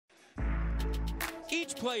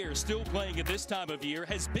Each player still playing at this time of year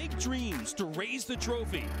has big dreams to raise the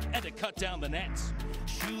trophy and to cut down the nets.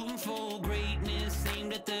 Shooting for greatness,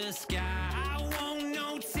 aimed at the sky. I won't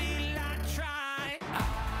know till I try.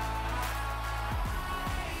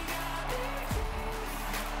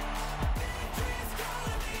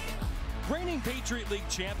 Reigning Patriot League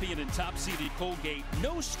champion and top-seeded Colgate,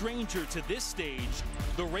 no stranger to this stage.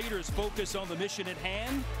 The Raiders focus on the mission at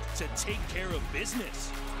hand to take care of business.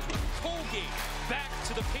 Colgate back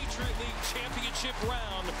to the Patriot League championship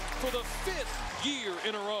round for the 5th year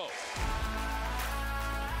in a row.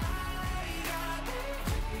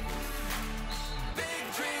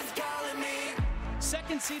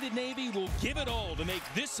 Second-seeded Navy will give it all to make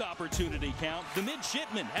this opportunity count. The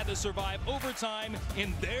midshipmen had to survive overtime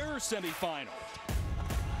in their semifinal.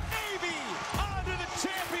 Navy onto the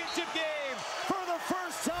championship game for the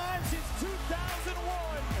first time since 2001.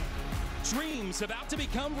 Dreams about to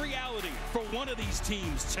become reality for one of these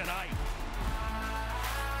teams tonight.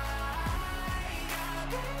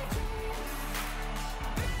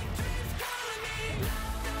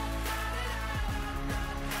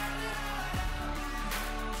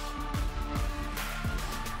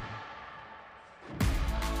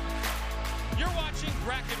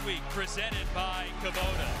 Bracket Week presented by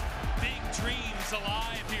Kubota. Big dreams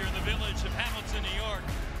alive here in the village of Hamilton, New York.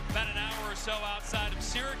 About an hour or so outside of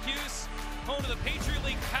Syracuse, home to the Patriot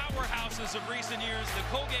League powerhouses of recent years. The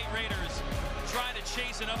Colgate Raiders try to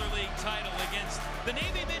chase another league title against the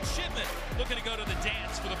Navy midshipmen, looking to go to the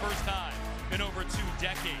dance for the first time in over 2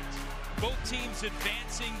 decades. Both teams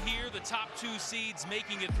advancing here, the top 2 seeds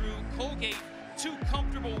making it through. Colgate 2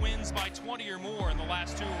 comfortable wins by 20 or more in the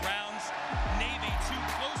last 2 rounds. Navy 2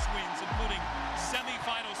 close wins, including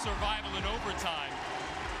semifinal survival in overtime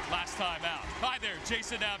last time out. Hi there,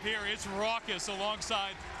 Jason Knapp here. It's raucous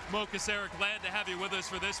alongside Mo Kasarik. Glad to have you with us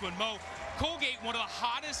for this one. Mo, Colgate, one of the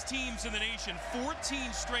hottest teams in the nation,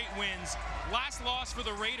 14 straight wins. Last loss for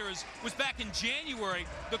the Raiders was back in January.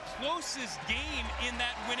 The closest game in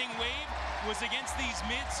that winning wave was against these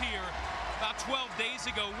mids here about 12 days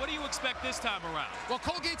ago. What do you expect this time around? Well,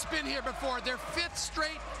 Colgate's been here before. Their 5th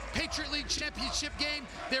straight Patriot League championship game.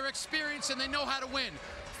 They're experienced and they know how to win.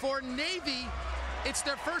 For Navy, it's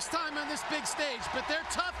their first time on this big stage, but they're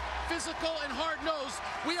tough, physical, and hard-nosed.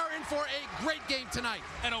 We are in for a great game tonight.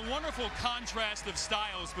 And a wonderful contrast of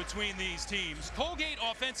styles between these teams. Colgate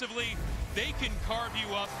offensively, they can carve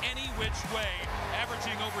you up any which way,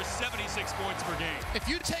 averaging over 76 points per game. If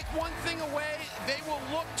you take one thing away, they will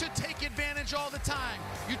look to take advantage all the time.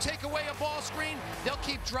 You take away a ball screen, they'll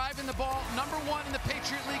keep driving the ball. Number 1 in the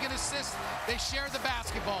Patriot League in assists. They share the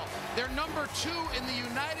basketball. They're number 2 in the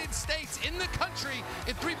United States, in the country,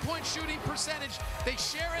 in three-point shooting percentage. They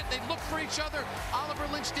share it. They look for each other. Oliver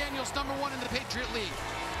Lynch-Daniels, number 1 in the Patriot League.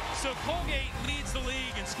 So Colgate leads the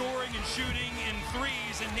league in scoring and shooting in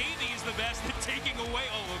threes, and Navy is the best at taking away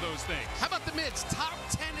all of those things. How about the mids? Top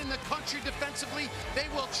 10 in the country defensively. They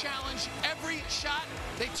will challenge every shot.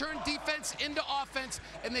 They turn defense into offense,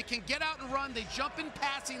 and they can get out and run. They jump in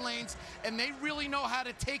passing lanes, and they really know how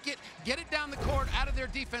to take it, get it down the court out of their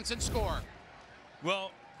defense and score.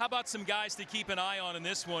 Well, how about some guys to keep an eye on in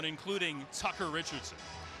this one, including Tucker Richardson?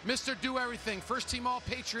 Mr. Do Everything, first team all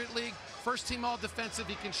Patriot League, first team all defensive.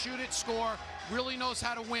 He can shoot it, score, really knows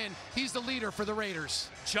how to win. He's the leader for the Raiders.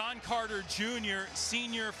 John Carter Jr.,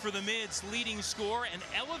 senior for the mids, leading scorer and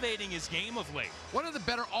elevating his game of late. One of the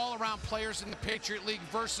better all-around players in the Patriot League,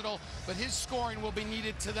 versatile, but his scoring will be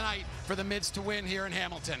needed tonight for the mids to win here in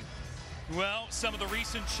Hamilton. Well, some of the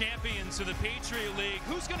recent champions of the Patriot League,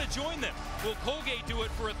 who's going to join them? Will Colgate do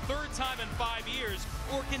it for a 3rd time in 5 years,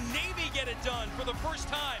 or can Navy get it done for the first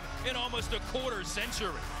time in almost a quarter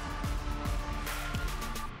century?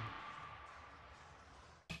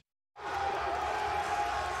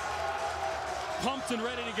 Pumped and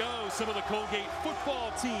ready to go. Some of the Colgate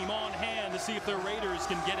football team on hand to see if their Raiders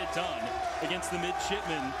can get it done against the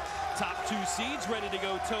midshipmen. Top 2 seeds ready to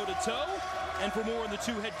go toe-to-toe. And for more on the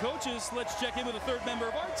 2 head coaches, let's check in with a 3rd member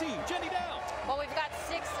of our team, Jenny Dow. Well, we've got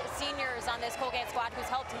 6 seniors on this Colgate squad who's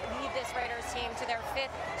helped lead this Raiders team to their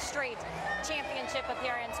 5th straight championship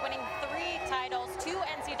appearance, winning 3 titles, 2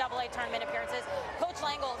 NCAA tournament appearances. Coach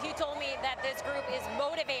Langle, he told me that this group is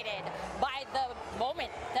motivated by the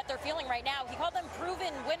moment that they're feeling right now. He called them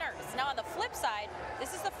proven winners. Now, on the flip side,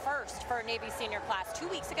 this is the first for a Navy senior class. 2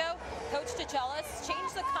 weeks ago, Coach DeChellis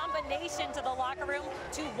changed the combination to the locker room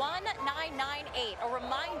to 1998, a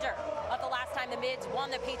reminder of the last time the mids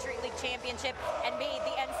won the Patriot League championship and made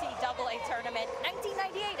the NCAA tournament.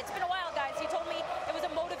 1998, it's been a while, guys. He told me it was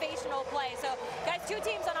a motivational play. So, guys, 2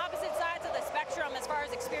 teams on opposite sides of the spectrum as far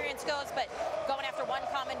as experience goes, but going after one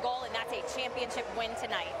common goal, and that's a NCAA championship win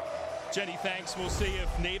tonight. Jenny, thanks. We'll see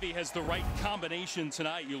if Navy has the right combination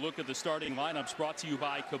tonight. You look at the starting lineups brought to you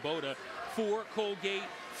by Kubota. For Colgate,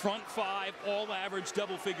 front five, all average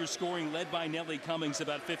double-figure scoring, led by Nellie Cummings,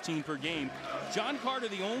 about 15 per game. John Carter,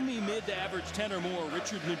 the only mid to average 10 or more.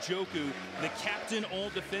 Richard Njoku, the captain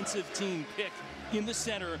all-defensive team pick in the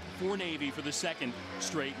center for Navy for the second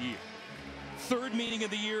straight year. Third meeting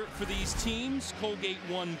of the year for these teams. Colgate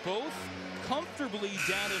won both. Comfortably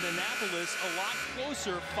down in Annapolis, a lot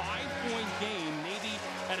closer, 5-point game. Navy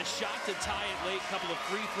had a shot to tie it late, couple of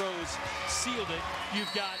free throws sealed it.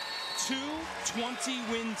 You've got two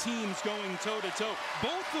 20-win teams going toe-to-toe,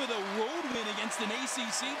 both with a road win against an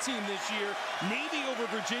ACC team this year. Navy over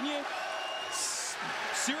Virginia.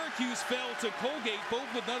 Syracuse fell to Colgate,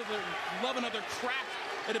 both with love another crack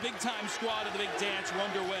at a big-time squad of the big dance. We're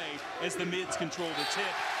underway as the mids control the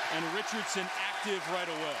tip, and Richardson active right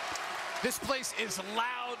away. This place is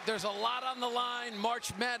loud. There's a lot on the line.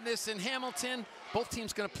 March Madness in Hamilton. Both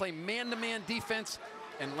teams going to play man-to-man defense.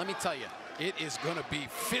 And let me tell you, it is going to be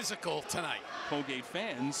physical tonight. Colgate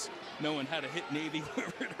fans knowing how to hit Navy where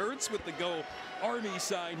it hurts with the Go Army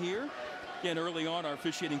sign here. Again, early on, our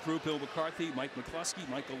officiating crew, Bill McCarthy, Mike McCluskey,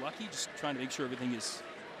 Michael Lucky, just trying to make sure everything is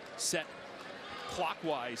set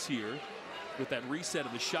clockwise here with that reset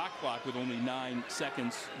of the shot clock with only 9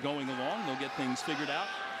 seconds going along. They'll get things figured out.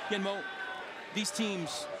 Again, Mo, these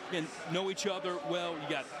teams know each other well. You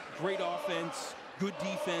got great offense, good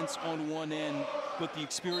defense on one end, but the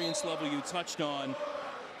experience level you touched on,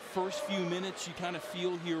 first few minutes you kind of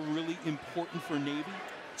feel here really important for Navy.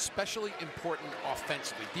 Especially important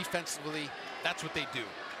offensively. Defensively, that's what they do.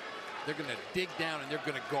 They're going to dig down and they're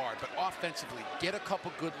going to guard, but offensively, get a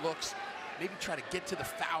couple good looks, maybe try to get to the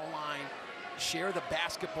foul line, share the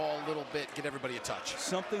basketball a little bit, get everybody a touch.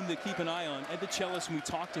 Something to keep an eye on. Ed DeCellis, when we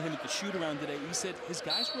talked to him at the shoot-around today, he said his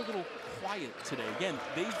guys were a little quiet today. Again,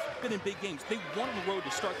 they've been in big games. They won on the road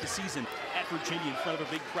to start the season at Virginia in front of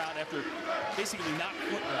a big crowd after basically not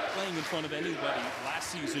playing in front of anybody last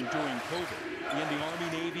season during COVID. Again, the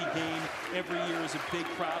Army-Navy game every year is a big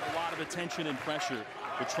crowd, a lot of attention and pressure.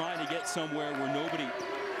 But trying to get somewhere where nobody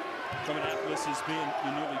from Annapolis has been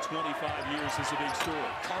in nearly 25 years is a big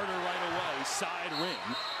story. Carter right away, side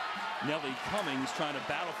rim. Nellie Cummings trying to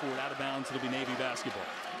battle for it out of bounds. It'll be Navy basketball.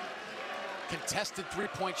 Contested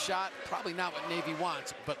three-point shot, probably not what Navy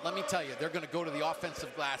wants, but let me tell you, they're going to go to the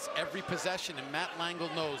offensive glass every possession, and Matt Langle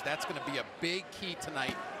knows that's going to be a big key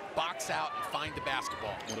tonight. Box out and find the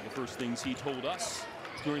basketball. One of the first things he told us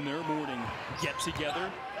during their morning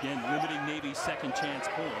get-together, again, limiting Navy's second chance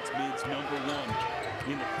points. Mids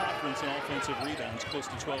 #1 in the conference in offensive rebounds, close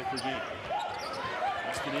to 12 per game.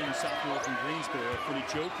 Austin Ing, sophomore from Greensboro, for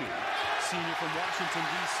Njoku, senior from Washington,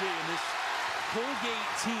 D.C., and this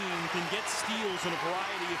Colgate team can get steals in a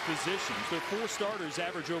variety of positions. Their 4 starters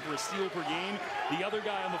average over a steal per game. The other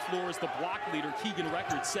guy on the floor is the block leader, Keegan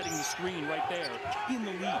Records, setting the screen right there in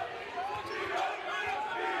the lead.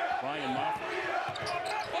 Ryan Moffett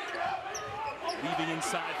leaving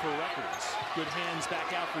inside for Records. Good hands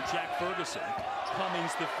back out for Jack Ferguson.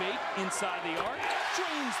 Cummings the fake inside the arc,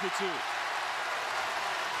 drains the 2.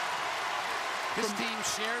 This team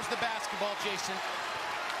shares the basketball, Jason.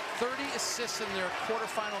 30 assists in their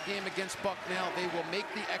quarterfinal game against Bucknell. They will make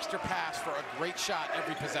the extra pass for a great shot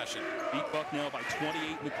every possession. Beat Bucknell by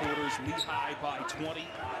 28 in the quarters, Lehigh by 20.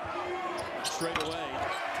 Straight away,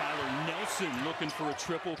 Tyler Nelson looking for a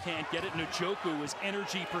triple, can't get it. Njoku is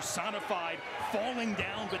energy personified, falling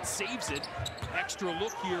down but saves it. Extra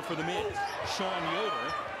look here for the mids. Sean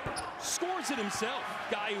Yoder scores it himself.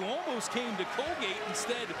 Guy who almost came to Colgate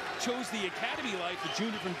instead chose the academy life, the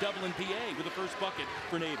junior from Dublin, PA, with the first bucket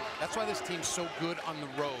for Navy. That's why this team's so good on the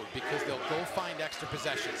road, because they'll go find extra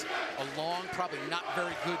possessions. A long, probably not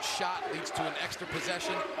very good shot leads to an extra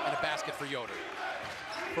possession and a basket for Yoder.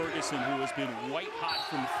 Ferguson, who has been white hot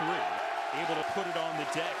from 3, able to put it on the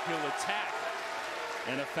deck. He'll attack,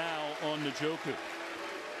 and a foul on Njoku.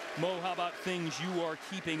 Mo, how about things you are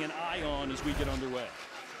keeping an eye on as we get underway?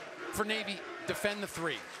 For Navy, defend the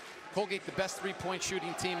 3. Colgate, the best three-point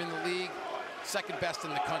shooting team in the league, second best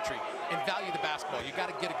in the country. And value the basketball. You got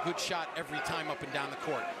to get a good shot every time up and down the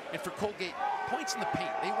court. And for Colgate, points in the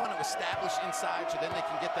paint. They want to establish inside so then they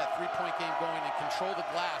can get that three-point game going and control the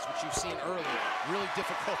glass, which you've seen early. Really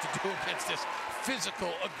difficult to do against this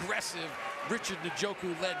physical, aggressive, Richard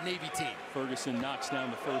Njoku-led Navy team. Ferguson knocks down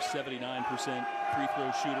the first 79% free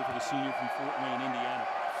throw shooter for the senior from Fort Wayne, Indiana.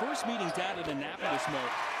 First meeting down at Annapolis, Mo.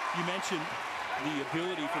 You mentioned the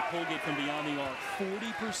ability for Colgate from beyond the arc.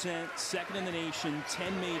 40%, second in the nation,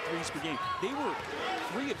 10 made threes per game. They were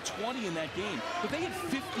 3 of 20 in that game, but they had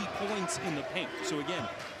 50 points in the paint. So again,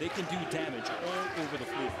 they can do damage all over the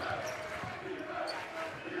floor.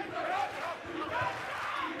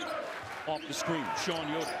 Off the screen, Sean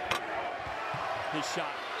Yoder. His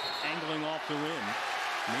shot angling off the rim.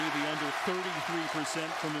 Maybe under 33%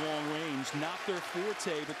 from long range. Not their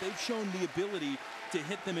forte, but they've shown the ability to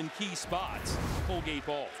hit them in key spots. Colgate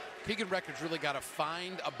ball. Keegan Records really got to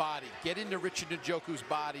find a body, get into Richard Njoku's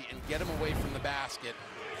body, and get him away from the basket.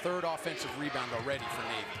 Third offensive rebound already for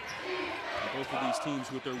Navy. And both of these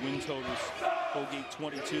teams with their win totals. Colgate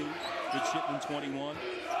 22, Midshipman 21.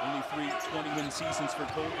 Only 3 20-win seasons for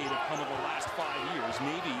Colgate have come over the last 5 years.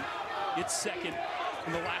 Navy, it's second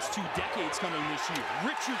in the last 2 decades coming this year.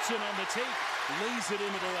 Richardson on the tape, lays it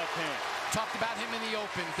into the left hand. Talked about him in the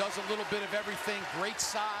open, does a little bit of everything, great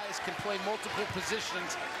size, can play multiple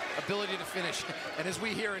positions, ability to finish. And as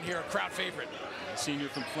we hear in here, a crowd favorite. A senior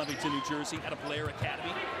from Flemington, New Jersey, out of Blair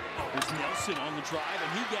Academy. There's Nelson on the drive,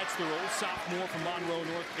 and he gets the roll. Sophomore from Monroe,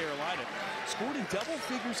 North Carolina. Scored in double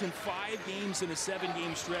figures in 5 games in a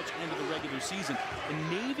 7-game stretch into the regular season. And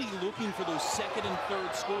Navy looking for those second and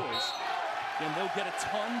third scores. And they'll get a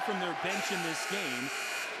ton from their bench in this game.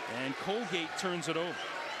 And Colgate turns it over.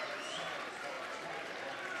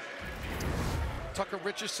 Tucker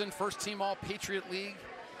Richardson, first team all Patriot League.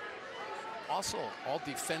 Also all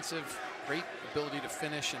defensive, great ability to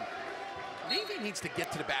finish. And Navy needs to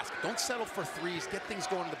get to the basket. Don't settle for threes. Get things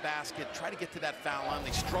going to the basket. Try to get to that foul line.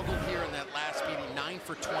 They struggled here in that last meeting, 9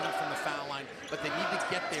 for 20 from the foul line. But they need to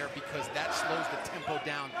get there because that slows the tempo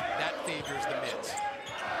down. That favors the mids.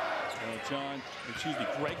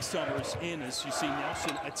 Greg Summers in as you see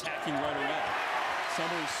Nelson attacking right away.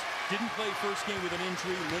 Summers didn't play first game with an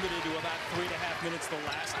injury, limited to about 3.5 minutes the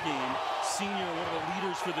last game. Senior, one of the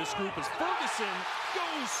leaders for this group, as Ferguson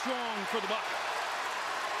goes strong for the bucket.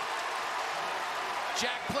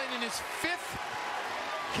 Jack playing in his 5th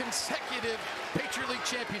consecutive Patriot League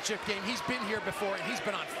championship game. He's been here before, and he's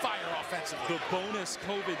been on fire offensively. The bonus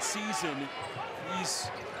COVID season, he's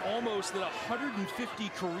almost at 150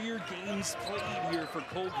 career games played here for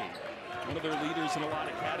Colgate. One of their leaders in a lot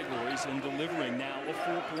of categories and delivering now a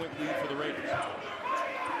 4-point lead for the Raiders.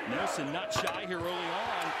 Nelson not shy here early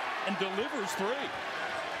on and delivers 3.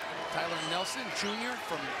 Tyler Nelson Jr.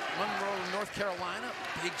 from Monroe, North Carolina.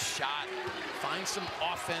 Big shot. Finds some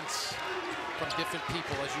offense from different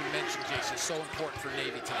people, as you mentioned, Jason. So important for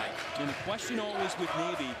Navy tonight. And the question always with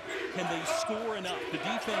Navy, can they score enough? The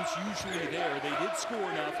defense usually there. They did score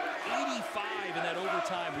enough. 85 in that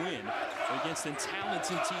overtime win against a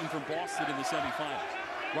talented team from Boston in the semifinals.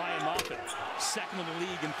 Ryan Moffitt, second in the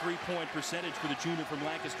league in 3-point percentage for the junior from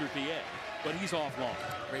Lancaster, PA. But he's off long.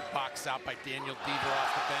 Great box out by Daniel Deaver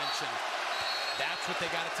off the bench, and that's what they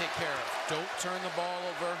got to take care of. Don't turn the ball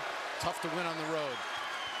over. Tough to win on the road.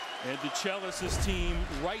 And DeChellis' team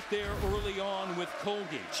right there early on with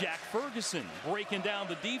Colgate. Jack Ferguson breaking down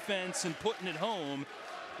the defense and putting it home.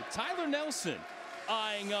 Tyler Nelson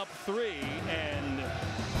eyeing up 3 and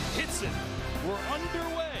hits it. We're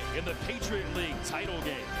underway in the Patriot League title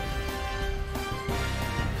game.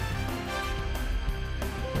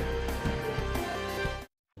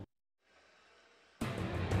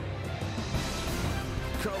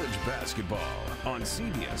 College basketball on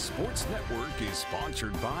CBS Sports Network is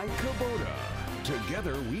sponsored by Kubota.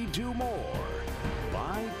 Together we do more.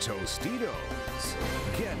 By Tostitos.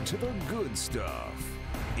 Get to the good stuff.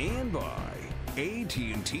 And by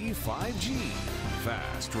AT&T 5G.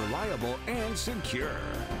 Fast, reliable, and secure.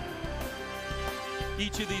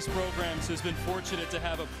 Each of these programs has been fortunate to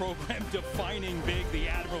have a program defining big. The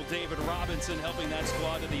Admiral David Robinson helping that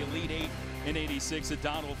squad to the Elite 8 in '86.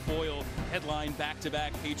 Donald Foyle headline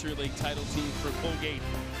back-to-back Patriot League title teams for Colgate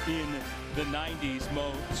in the '90s.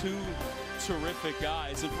 Mo, 2 terrific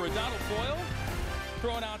guys. And for Donald Foyle,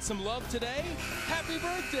 throwing out some love today. Happy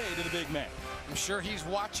birthday to the big man. I'm sure he's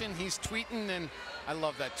watching, he's tweeting, and I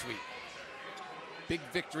love that tweet. Big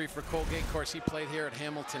victory for Colgate. Of course, he played here at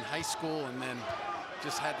Hamilton High School and then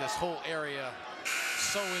just had this whole area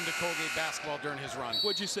so into Colgate basketball during his run.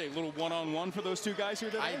 What'd you say, a little one-on-one for those 2 guys here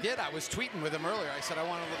today? I did. I was tweeting with him earlier. I said I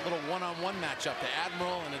want a little one-on-one matchup, the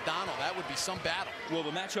Admiral and the Donald. That would be some battle. Well,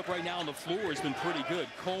 the matchup right now on the floor has been pretty good.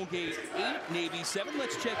 Colgate 8, Navy 7.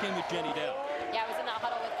 Let's check in with Jenny Dell. Yeah, I was in the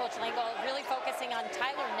huddle with Coach Lingo, really focusing on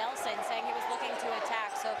Tyler Nelson, saying he was looking to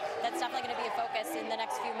attack. So that's definitely going to be a focus in the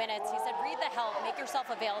next few minutes. He said, read the help, make yourself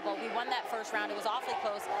available. We won that first round. It was awfully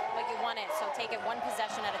close, but you won it. So take it 1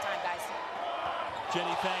 possession at a time, guys.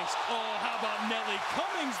 Jenny, thanks. Oh, how about Nellie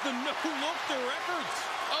Cummings, the no-look to records.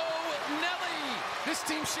 Oh, Nelly. This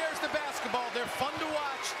team shares the basketball. They're fun to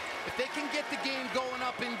watch. If they can get the game going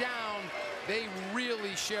up and down, they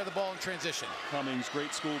really share the ball in transition. Cummings,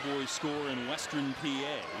 great schoolboy scorer in Western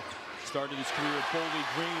PA. Started his career at Bowling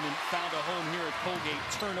Green and found a home here at Colgate.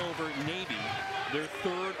 Turnover Navy, their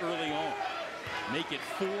third early on. Make it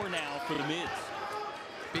 4 now for the Mids.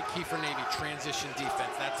 Big key for Navy, transition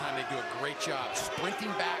defense. That time they do a great job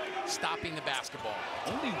sprinting back, stopping the basketball.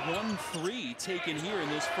 Only 1 3 taken here in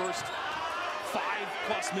this first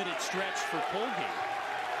 5+ minute stretch for Colgate.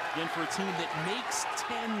 Again, for a team that makes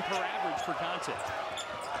 10 per average per contest.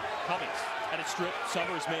 Cummings at a strip.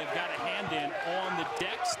 Summers may have got a hand in on the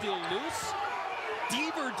deck, still loose.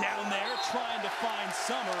 Deaver down there trying to find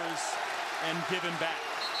Summers and give him back.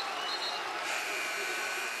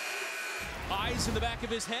 Eyes in the back of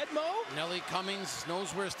his head, Mo. Nelly Cummings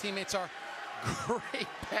knows where his teammates are. Great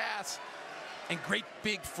pass and great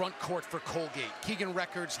big front court for Colgate. Keegan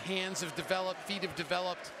Records, hands have developed, feet have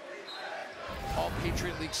developed. All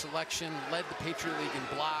Patriot League selection, led the Patriot League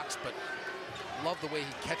in blocks, but love the way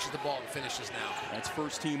he catches the ball and finishes now. That's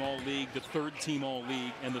first team All-League, the third team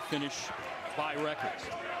All-League, and the finish by Records.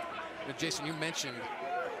 But Jason, you mentioned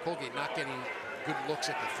Colgate not getting good looks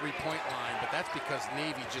at the three-point line, but that's because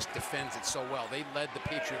Navy just defends it so well. They led the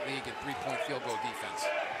Patriot League in three-point field goal defense.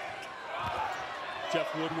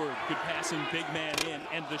 Jeff Woodward, good passing, big man in,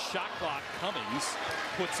 and the shot clock. Cummings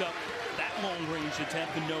puts up that long-range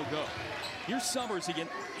attempt and no-go. Here's Summers again,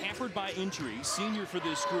 hampered by injury, senior for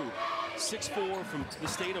this group, 6'4" from the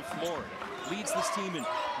state of Florida. Leads this team in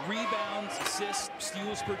rebounds, assists,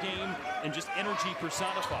 steals per game, and just energy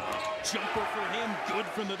personified. Jumper for him, good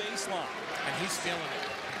from the baseline. And he's feeling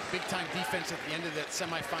it. Big-time defense at the end of that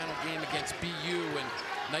semifinal game against BU, and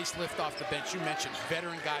nice lift off the bench. You mentioned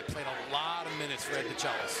veteran guy, played a lot of minutes for Ed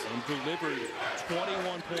DeChellis. And delivered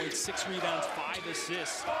 21 points, 6 rebounds, 5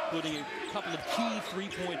 assists, including a couple of key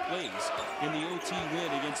three-point plays in the OT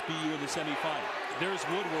win against BU in the semifinal. There's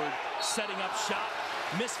Woodward setting up shot,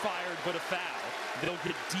 misfired, but a foul. They'll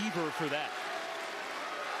get Deaver for that.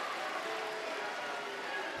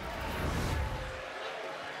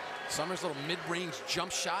 Summers' little mid-range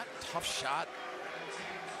jump shot, tough shot,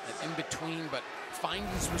 and in between, but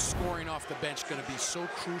Findings was scoring off the bench going to be so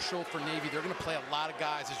crucial for Navy. They're going to play a lot of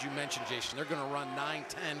guys, as you mentioned, Jason. They're going to run 9,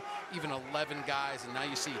 10, even 11 guys, and now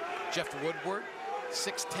you see Jeff Woodward,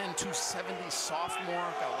 6'10", 270, sophomore,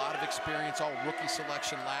 got a lot of experience, all rookie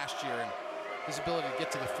selection last year, and his ability to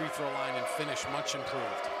get to the free throw line and finish much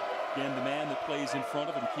improved. Again, the man that plays in front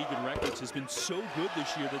of him, Keegan Records, has been so good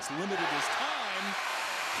this year that's limited his time.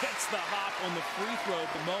 Gets the hop on the free throw.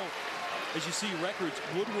 But Mo, as you see, Records,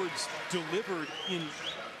 Woodward's delivered in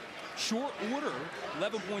short order.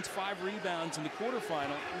 11 points, 5 rebounds in the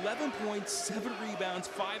quarterfinal. 11 points, 7 rebounds,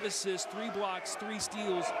 5 assists, 3 blocks, 3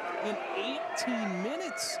 steals in 18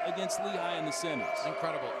 minutes against Lehigh in the semis.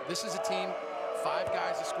 Incredible. This is a team, 5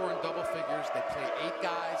 guys that score in double figures. They play 8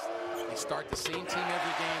 guys. They start the same team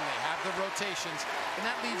every game. They have their rotations. And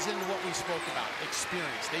that leads into what we spoke about,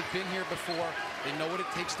 experience. They've been here before. They know what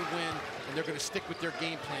it takes to win. And they're going to stick with their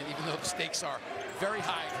game plan, even though the stakes are very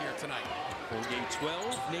high here tonight. Colgate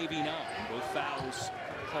 12, Navy 9. Both fouls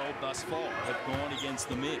called thus far have gone against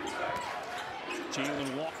the Mids.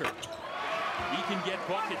 Jalen Walker. He can get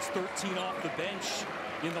buckets, 13 off the bench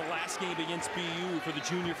in the last game against BU for the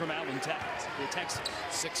junior from Allen, Texas.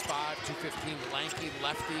 6'5", 215, lanky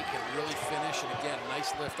lefty, can really finish. And again,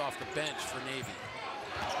 nice lift off the bench for Navy.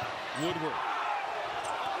 Woodward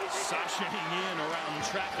sashaying in around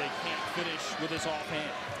traffic, can't finish with his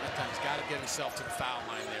offhand. That time he's got to get himself to the foul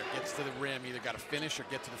line there. Gets to the rim, either got to finish or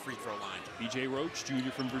get to the free throw line. BJ Roach,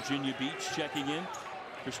 junior from Virginia Beach, checking in.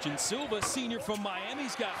 Christian Silva, senior from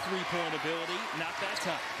Miami's got three-point ability. Not that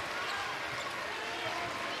time.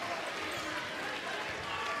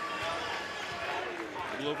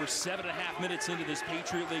 A little over 7.5 minutes into this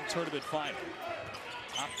Patriot League tournament final.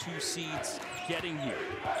 Top 2 seeds getting here.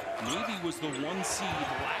 Navy was the 1 seed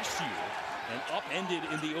last year and upended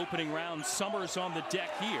in the opening round. Summers on the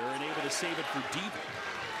deck here and able to save it for Deaver.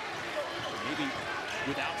 Maybe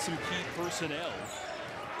without some key personnel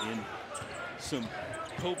in some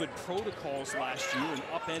COVID protocols last year and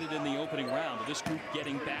upended in the opening round. But this group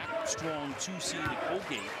getting back, strong 2 seed at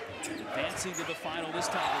Colgate, advancing to the final this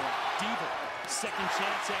time around. Deaver, second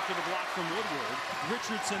chance after the block from Woodward.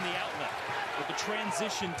 Richardson the outlet. With the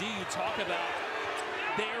transition D you talk about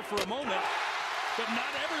there for a moment, but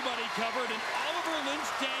not everybody covered, and Oliver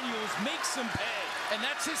Lynch-Daniels makes some pay. And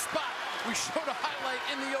that's his spot. We showed a highlight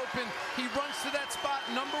in the open. He runs to that spot.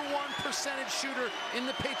 #1 percentage shooter in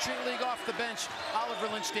the Patriot League off the bench,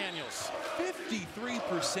 Oliver Lynch-Daniels.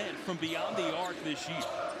 53% from beyond the arc this year.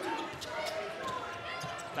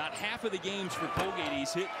 About half of the games for Colgate,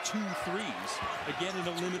 he's hit 2 threes. Again, in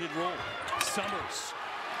a limited role. Summers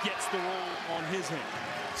gets the roll on his hand.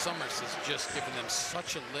 Summers has just given them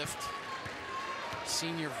such a lift.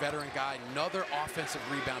 Senior veteran guy, another offensive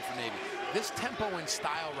rebound for Navy. This tempo and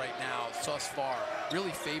style right now, thus far,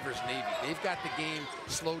 really favors Navy. They've got the game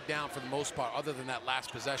slowed down for the most part, other than that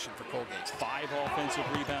last possession for Colgate. 5 offensive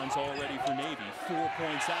rebounds already for Navy. 4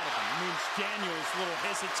 points out of them. Lynch Daniels, little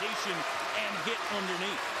hesitation and hit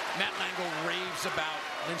underneath. Matt Lango raves about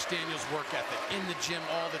Lynch Daniels' work ethic. In the gym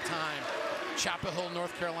all the time. Chapel Hill,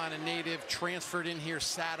 North Carolina native, transferred in here,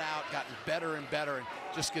 sat out, gotten better and better, and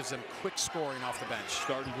just gives them quick scoring off the bench.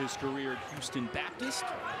 Started his career at Houston Baptist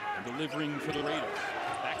and delivering for the Raiders.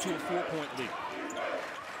 Back to a 4-point lead.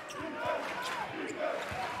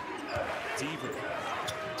 Deaver,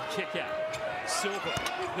 kick out. Silva,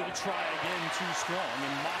 he'll try again, too strong,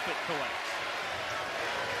 and Moffitt collects.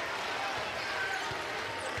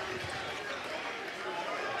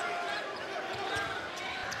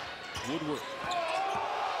 Woodward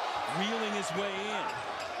wheeling his way in.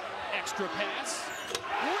 Extra pass.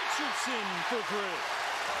 Richardson for 3.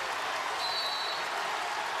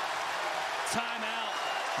 Timeout,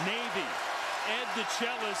 Navy. Ed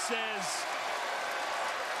DeCella says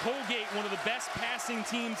Colgate, one of the best passing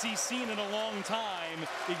teams he's seen in a long time.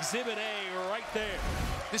 Exhibit A right there.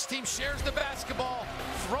 This team shares the basketball.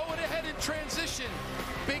 Throw it ahead in transition.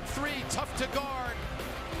 Big 3, tough to guard.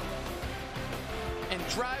 And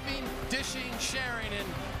driving, dishing, sharing, and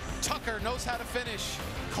Tucker knows how to finish.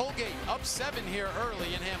 Colgate up 7 here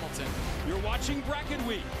early in Hamilton. You're watching Bracket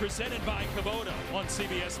Week, presented by Kubota on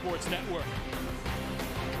CBS Sports Network.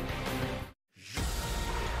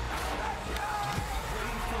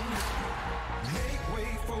 Make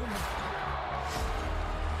way for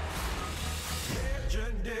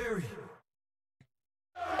legendary.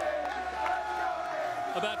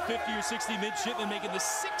 About 50 or 60 midshipmen making the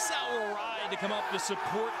 6-hour ride to come up to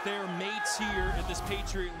support their mates here at this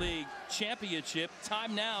Patriot League Championship.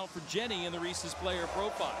 Time now for Jenny and the Reese's Player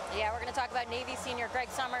Profile. Yeah, we're going to talk about Navy senior Greg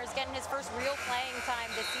Summers getting his first real playing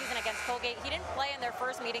time this season against Colgate. He didn't play in their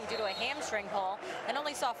first meeting due to a hamstring pull and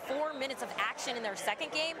only saw 4 minutes of action in their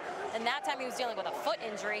second game. And that time he was dealing with a foot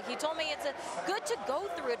injury. He told me it's good to go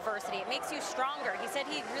through adversity. It makes you stronger. He said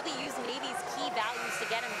he really used Navy's key values to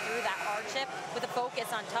get him through that hardship with a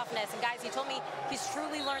focus on toughness. And guys, he told me he's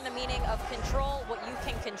truly learned the meaning of control what you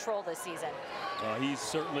can control this season. He's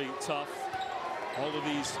certainly tough. All of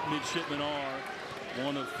these midshipmen are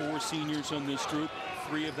one of 4 seniors on this group.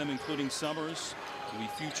 3 of them, including Summers, will be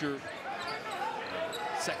future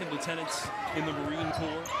second lieutenants in the Marine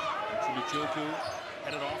Corps. Chibichoku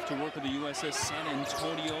headed off to work with the USS San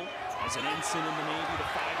Antonio as an ensign in the Navy. The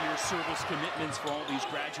 5-year service commitments for all these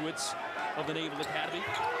graduates of the Naval Academy.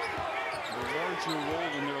 A larger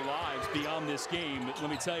role in their lives beyond this game. But let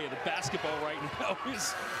me tell you, the basketball right now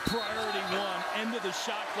is priority 1. End of the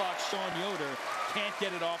shot clock. Sean Yoder can't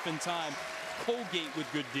get it off in time. Colgate with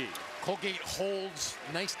good D. Colgate holds.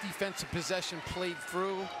 Nice defensive possession played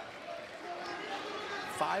through.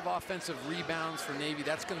 5 offensive rebounds for Navy.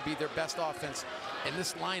 That's going to be their best offense. And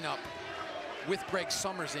this lineup with Greg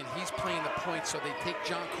Summers in, he's playing the point, so they take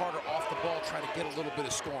John Carter off the ball, try to get a little bit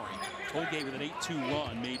of scoring. Colgate with an 8-2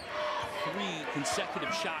 run, made 3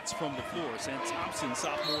 consecutive shots from the floor. Sam Thompson,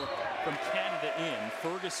 sophomore from Canada, in.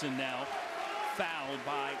 Ferguson now fouled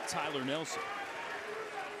by Tyler Nelson.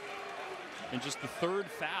 And just the 3rd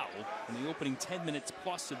foul in the opening 10 minutes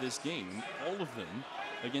plus of this game, all of them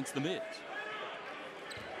against the Mids.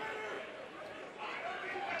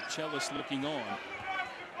 Chellis looking on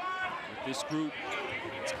with this group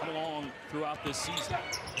that's come along throughout this season.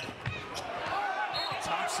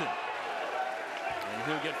 Thompson, and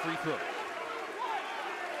he'll get free throw.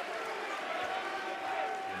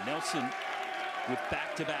 And Nelson with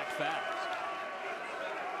back-to-back fouls.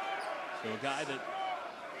 So a guy that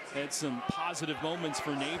had some positive moments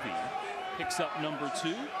for Navy picks up number 2.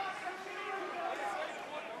 If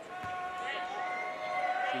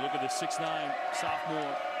you look at the 6'9"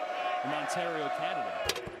 sophomore from Ontario, Canada.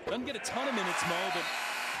 Doesn't get a ton of minutes, Mo, but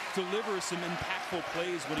delivers some impactful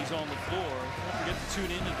plays when he's on the floor. Don't forget to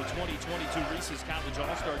tune in to the 2022 Reese's College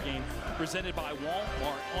All-Star Game presented by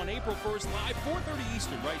Walmart on April 1st, live 4:30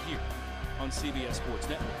 Eastern, right here on CBS Sports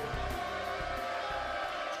Network.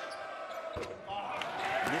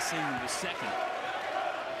 Missing the second.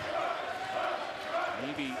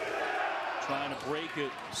 Maybe trying to break a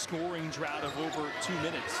scoring drought of over 2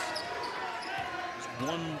 minutes. Just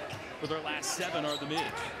 1 for their last 7 are the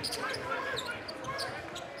Mids.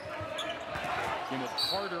 And with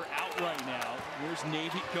Carter out right now, where's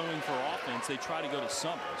Navy going for offense? They try to go to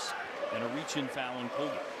Summers. And a reach-in foul on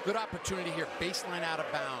Colgate. Good opportunity here, baseline out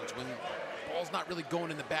of bounds. When the ball's not really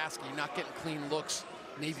going in the basket, you're not getting clean looks.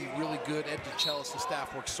 Navy really good. Ed DeChellis and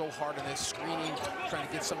staff work so hard on this screening, trying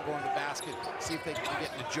to get something going in the basket. See if they can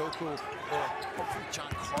get Njoku or hopefully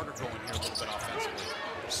John Carter going here a little bit offensively.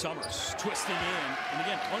 Summers twisting in, and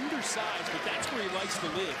again, undersized, but that's where he likes to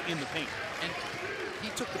live, in the paint. And he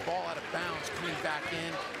took the ball out of bounds, coming back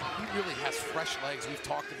in. He really has fresh legs. We've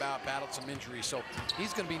talked about, battled some injuries. So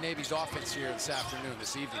he's going to be Navy's offense here this afternoon,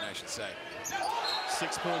 this evening, I should say.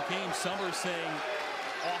 6-point game. Summers saying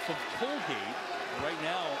off of Colgate. Right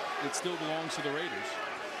now, it still belongs to the Raiders.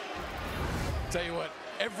 Tell you what,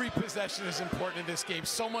 every possession is important in this game.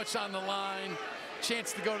 So much on the line.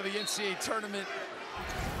 Chance to go to the NCAA tournament.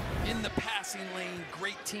 In the passing lane,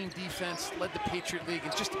 great team defense, led the Patriot League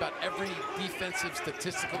in just about every defensive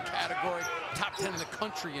statistical category. Top 10 in the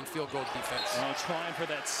country in field goal defense. Trying for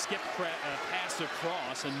that skip pass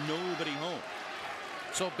across and nobody home.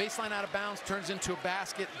 So baseline out of bounds turns into a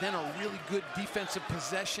basket, then a really good defensive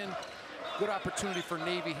possession. Good opportunity for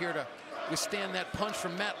Navy here to withstand that punch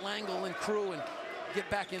from Matt Langle and crew and get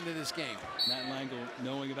back into this game. Matt Langle,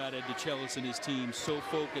 knowing about Ed DeChellis and his team, so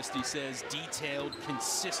focused, he says, detailed,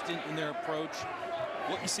 consistent in their approach.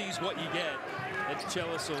 What you see is what you get. Ed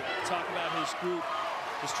DeChellis will talk about his group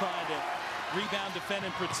is trying to rebound, defend,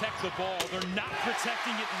 and protect the ball. They're not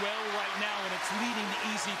protecting it well right now, and it's leading to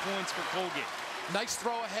easy points for Colgate. Nice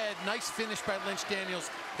throw ahead, nice finish by Lynch Daniels.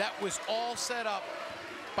 That was all set up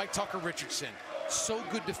by Tucker Richardson. So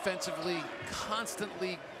good defensively,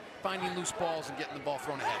 constantly finding loose balls and getting the ball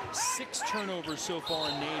thrown ahead. 6 turnovers so far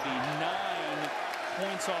in Navy, 9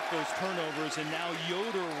 points off those turnovers, and now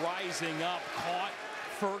Yoder rising up, caught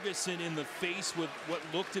Ferguson in the face with what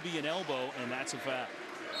looked to be an elbow, and that's a foul.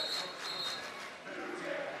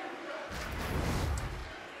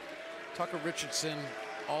 Tucker Richardson,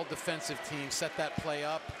 all defensive team, set that play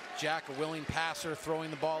up. Jack, a willing passer,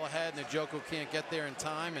 throwing the ball ahead, and Njoku can't get there in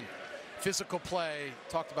time. And physical play,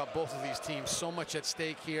 talked about both of these teams, so much at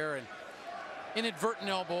stake here, and inadvertent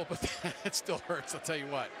elbow, but it still hurts, I'll tell you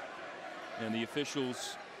what. And the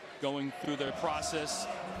officials going through their process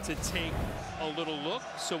to take a little look.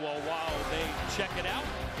 So while they check it out,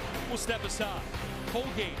 we'll step aside.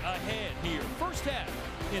 Colgate ahead here, first half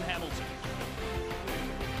in Hamilton.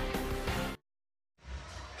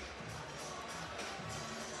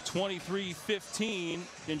 (23-15),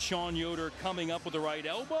 and Sean Yoder coming up with the right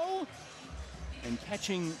elbow and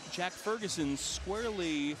catching Jack Ferguson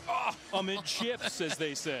squarely amid chips, as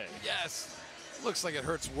they say. Yes, looks like it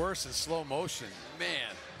hurts worse in slow motion,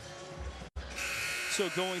 man. So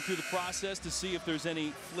going through the process to see if there's any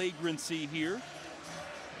flagrancy here.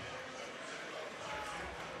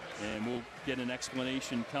 And we'll get an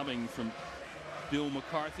explanation coming from Bill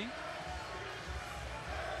McCarthy.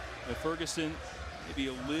 Ferguson, maybe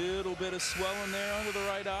a little bit of swelling there under the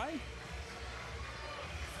right eye.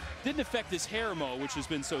 Didn't affect his hair, Mo, which has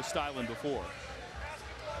been so styling before.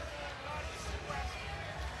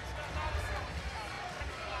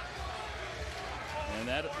 And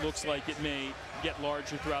that looks like it may get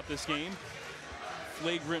larger throughout this game.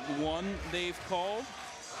 Flagrant 1, they've called.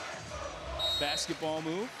 Basketball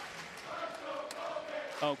move.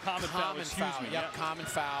 Oh, common foul, excuse me. Yep, yeah. Common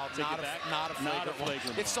foul, not a flagrant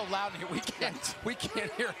one. It's so loud in here, we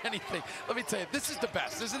can't hear anything. Let me tell you, this is the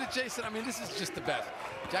best, isn't it, Jason? I mean, this is just the best.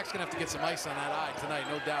 Jack's gonna have to get some ice on that eye tonight,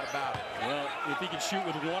 no doubt about it. Well, if he can shoot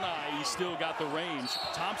with one eye, he's still got the range.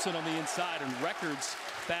 Thompson on the inside, and Records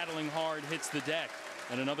battling hard, hits the deck.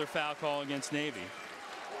 And another foul call against Navy.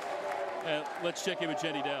 Let's check in with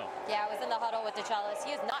Jenny Dell. Yeah, I was in the huddle with DeChellis.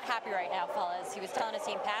 He is not happy right now, fellas. He was telling his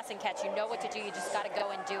team, pass and catch. You know what to do. You just got to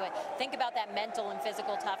go and do it. Think about that mental and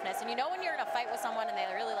physical toughness. And you know when you're in a fight with someone and they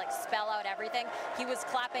really like spell out everything? He was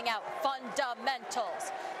clapping out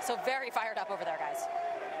fundamentals. So very fired up over there, guys.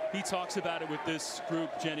 He talks about it with this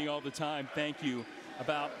group, Jenny, all the time. Thank you,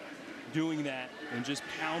 about doing that and just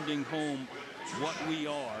pounding home what we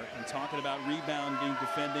are and talking about rebounding,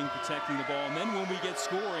 defending, protecting the ball. And then when we get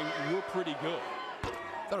scoring, we're pretty good.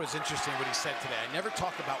 I thought it was interesting what he said today. I never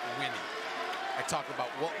talk about winning. I talk about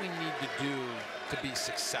what we need to do to be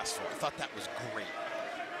successful. I thought that was great.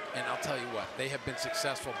 And I'll tell you what, they have been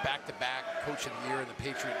successful back-to-back, Coach of the Year in the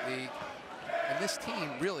Patriot League. And this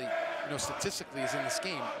team really, statistically is in this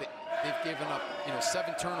game. They've given up,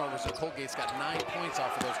 7 turnovers, so Colgate's got 9 points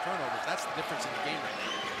off of those turnovers. That's the difference in the game right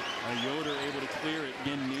now. Yoder able to clear it.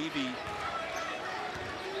 Again, Navy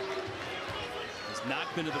has not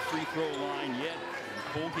been to the free throw line yet. And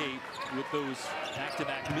Colgate with those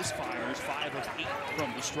back-to-back misfires, 5 of 8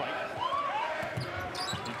 from the stripe.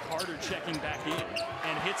 And Carter checking back in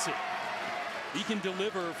and hits it. He can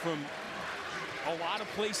deliver from a lot of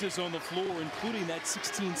places on the floor, including that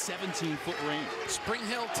 16, 17-foot range. Spring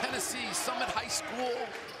Hill, Tennessee, Summit High School.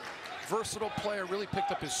 Versatile player, really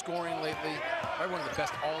picked up his scoring lately. Probably one of the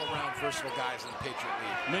best all-around versatile guys in the Patriot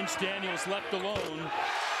League. Lynch Daniels left alone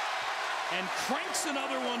and cranks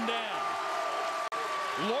another one down.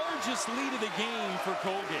 Largest lead of the game for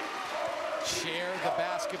Colgate. Share the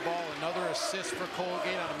basketball, another assist for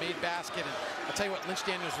Colgate on a made basket. And I'll tell you what, Lynch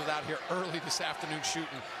Daniels was out here early this afternoon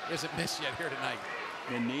shooting. He hasn't missed yet here tonight.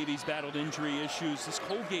 And Navy's battled injury issues. This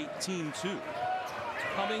Colgate team, too.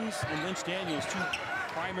 Cummings and Lynch Daniels, two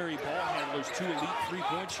primary ball handlers, two elite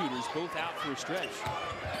three-point shooters, both out for a stretch.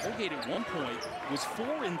 Colgate at one point was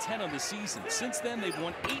 4-10 on the season. Since then, they've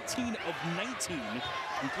won 18 of 19,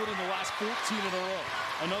 including the last 14 in a row.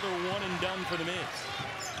 Another one and done for the Mids.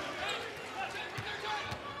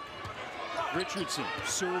 Richardson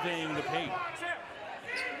surveying the paint.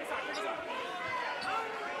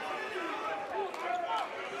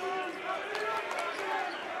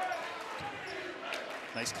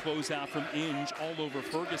 Nice closeout from Inge all over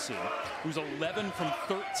Ferguson, who's 11 from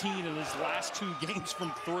 13 in his last 2 games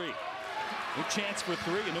from 3. No chance for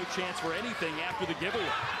 3 and no chance for anything after the giveaway.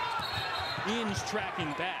 Inge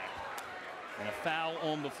tracking back, and a foul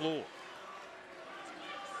on the floor.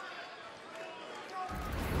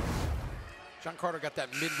 John Carter got that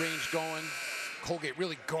mid-range going. Colgate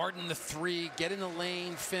really guarding the 3, get in the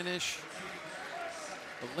lane, finish.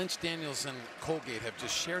 But Lynch Daniels and Colgate have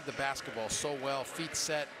just shared the basketball so well. Feet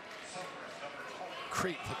set.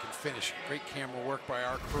 Great look and finish. Great camera work by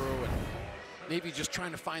our crew. And maybe just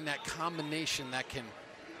trying to find that combination that can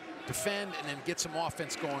defend and then get some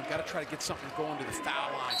offense going. Got to try to get something going to the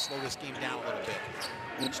foul line, slow this game down a little bit.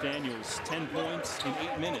 Lynch Daniels, 10 points in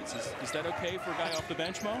 8 minutes. Is that okay for a guy off the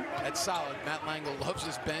bench, Mo? That's solid. Matt Langle loves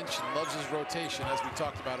his bench and loves his rotation, as we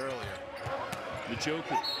talked about earlier.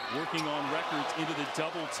 Njoku working on records into the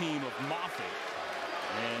double team of Moffitt.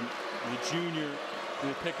 And the junior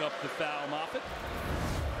will pick up the foul. Moffitt.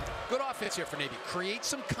 Good offense here for Navy. Create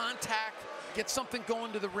some contact, get something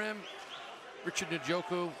going to the rim. Richard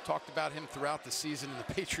Njoku, talked about him throughout the season in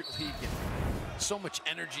the Patriot League. So much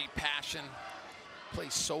energy, passion,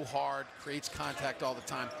 plays so hard, creates contact all the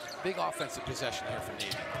time. Big offensive possession here for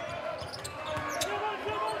Navy.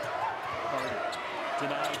 Carter,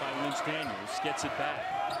 denied by Lynch Daniels, gets it back.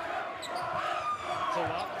 Pull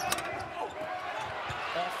up.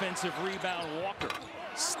 Offensive rebound, Walker.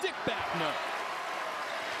 Stick back, no.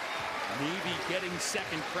 Navy getting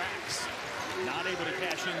second cracks. Not able to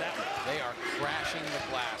cash in that one. They are crashing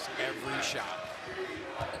the glass every shot.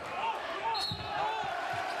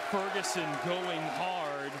 Ferguson going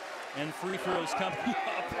hard, and free throws coming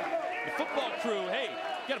up. The football crew, hey,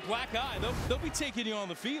 you got a black eye. They'll be taking you on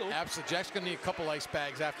the field. Absolutely. Jack's going to need a couple ice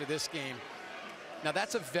bags after this game. Now,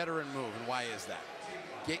 that's a veteran move, and why is that?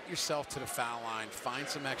 Get yourself to the foul line, find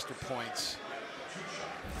some extra points,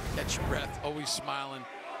 catch your breath, always smiling.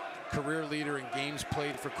 Career leader in games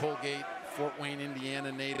played for Colgate, Fort Wayne,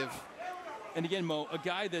 Indiana native. And again, Mo, a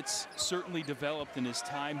guy that's certainly developed in his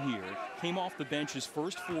time here, came off the bench his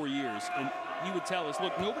first 4 years, and he would tell us,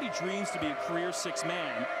 look, nobody dreams to be a career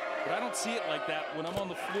 6-man, but I don't see it like that. When I'm on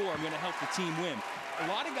the floor, I'm going to help the team win. A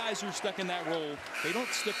lot of guys who are stuck in that role, they don't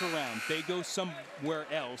stick around. They go somewhere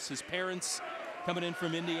else. His parents coming in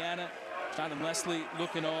from Indiana, John and Leslie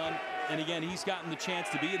looking on. And again, he's gotten the chance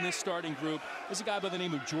to be in this starting group. There's a guy by the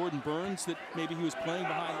name of Jordan Burns that maybe he was playing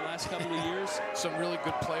behind the last couple of years. Some really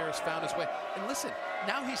good players found his way. And listen,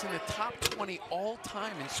 now he's in the top 20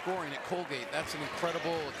 all-time in scoring at Colgate. That's an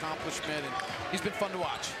incredible accomplishment, and he's been fun to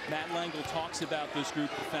watch. Matt Langle talks about this group,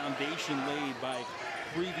 the foundation laid by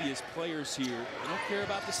previous players here. They don't care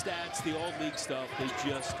about the stats, the all-league stuff. They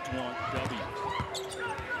just want W's.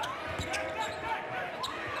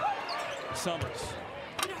 Summers.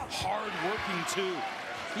 Hard working too.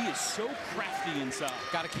 He is so crafty inside.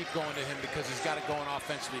 Got to keep going to him because he's got it going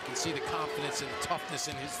offensively. You can see the confidence and the toughness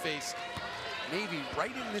in his face. Navy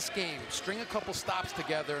right in this game, string a couple stops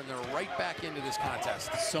together, and they're right back into this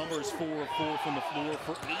contest. Summers 4 of 4 from the floor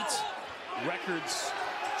for 8. Records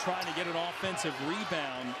trying to get an offensive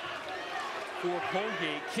rebound for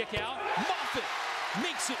Colgate. Kick out. Moffitt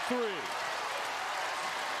makes it 3.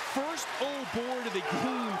 First O board of the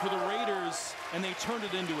game for the Raiders, and they turned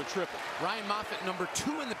it into a triple. Ryan Moffitt, number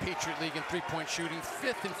 2 in the Patriot League in three-point shooting,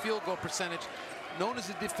 5th in field goal percentage. Known as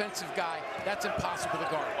a defensive guy, that's impossible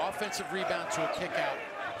to guard. Offensive rebound to a kick out.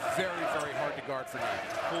 Very, very hard to guard for Navy.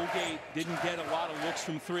 Colgate didn't get a lot of looks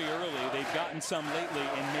from 3 early. They've gotten some lately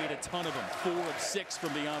and made a ton of them. 4 of 6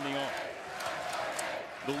 from beyond the arc.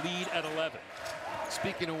 The lead at 11.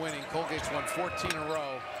 Speaking of winning, Colgate's won 14 in a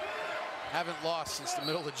row. Haven't lost since the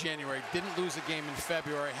middle of January. Didn't lose a game in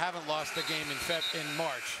February. Haven't lost a game in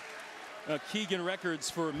March. Keegan records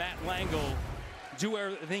for Matt Langle. Do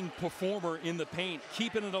everything performer in the paint.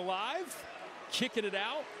 Keeping it alive, kicking it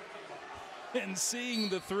out, and seeing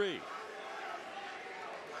the three.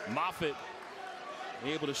 Moffitt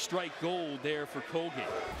able to strike gold there for Colgate.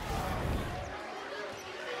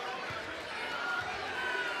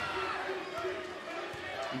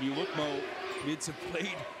 When you look, Mo, Mids have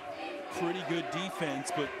played pretty good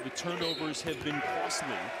defense, but the turnovers have been costly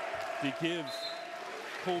to give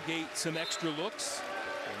Colgate some extra looks.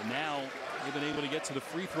 And now they've been able to get to the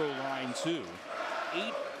free throw line too.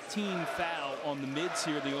 18 foul on the Mids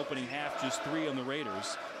here in the opening half, just 3 on the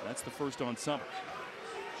Raiders. That's the first on Summers.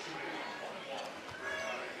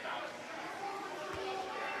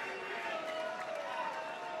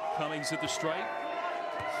 Cummings at the strike,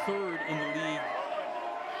 3rd in the league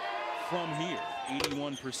from here,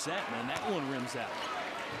 81%, and that one rims out.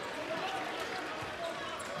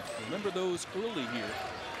 Remember those early here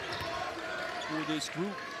for this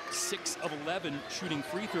group, 6 of 11 shooting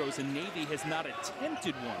free throws, and Navy has not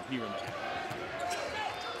attempted one here and there.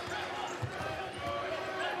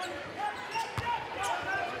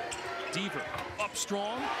 Deaver up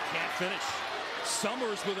strong, can't finish.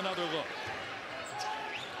 Summers with another look.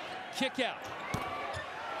 Kick out.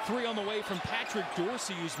 3 on the way from Patrick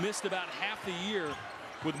Dorsey, who's missed about half the year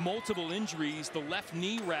with multiple injuries. The left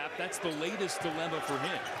knee wrap, that's the latest dilemma for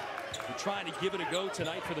him. We're trying to give it a go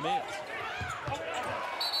tonight for the Mids.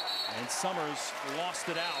 And Summers lost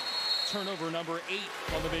it out. Turnover number 8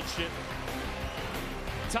 on the midship.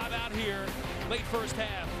 Timeout here, late first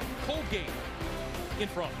half. Colgate in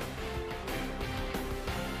front.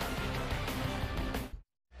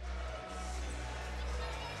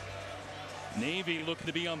 Navy looking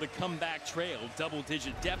to be on the comeback trail.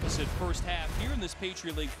 Double-digit deficit first half here in this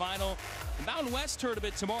Patriot League final. The Mountain West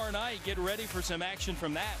tournament tomorrow night. Get ready for some action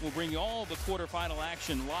from that. We'll bring you all the quarterfinal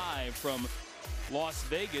action live from Las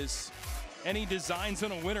Vegas. Any designs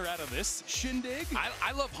on a winner out of this shindig?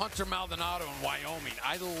 I love Hunter Maldonado in Wyoming.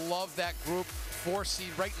 I love that group. 4 seed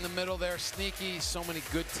right in the middle there. Sneaky. So many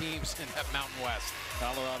good teams in that Mountain West.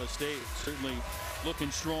 Colorado State certainly looking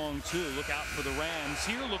strong too. Look out for the Rams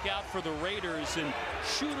here. Look out for the Raiders, and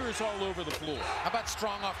shooters all over the floor. How about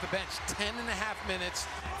Strong off the bench? 10.5 minutes.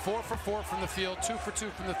 4 for 4 from the field. 2 for 2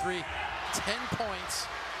 from the 3. 10 points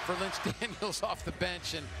for Lynch Daniels off the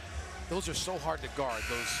bench, and those are so hard to guard.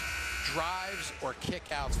 Those drives or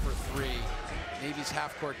kickouts for 3. Navy's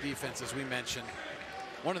half-court defense, as we mentioned,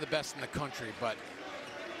 one of the best in the country, but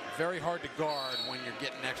very hard to guard when you're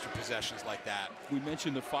getting extra possessions like that. We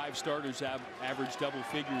mentioned the 5 starters average double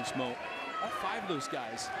figures, Mo. All 5 of those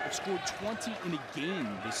guys have scored 20 in a game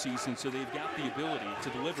this season, so they've got the ability to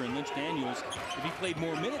deliver. And Lynch Daniels, if he played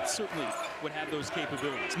more minutes, certainly would have those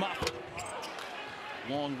capabilities. Moffitt,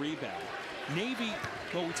 long rebound. Navy,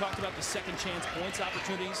 well, we talked about the second chance points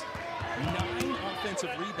opportunities. 9 offensive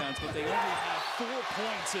rebounds, but they only have 4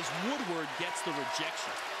 points as Woodward gets the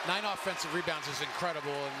rejection. 9 offensive rebounds is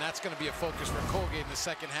incredible, and that's going to be a focus for Colgate in the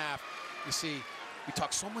second half. You see, we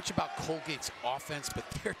talk so much about Colgate's offense, but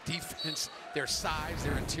their defense, their size,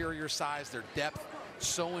 their interior size, their depth,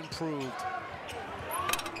 so improved.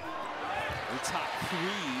 We're top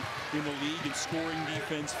 3 in the league in scoring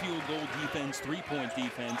defense, field goal defense, 3-point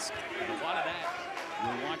defense. And a lot of that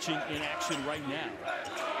we're watching in action right now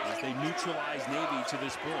as they neutralize Navy to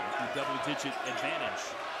this point with double-digit advantage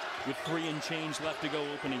with 3 and change left to go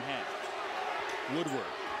opening half. Woodward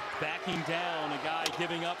backing down, a guy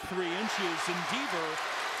giving up 3 inches, and Deaver,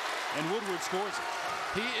 and Woodward scores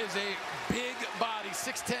it. He is a big body,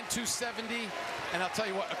 6'10", 270, and I'll tell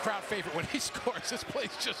you what, a crowd favorite when he scores. This place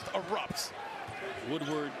just erupts.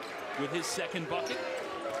 Woodward with his second bucket.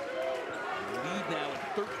 Lead now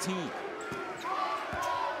at 13.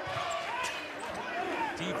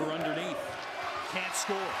 Deaver underneath. Can't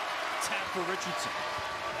score. Tap for Richardson.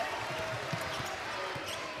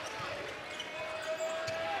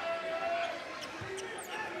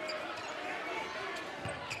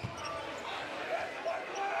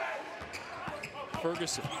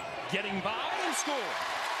 Ferguson getting by and score.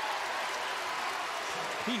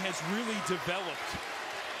 He has really developed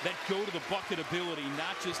that go-to-the-bucket ability,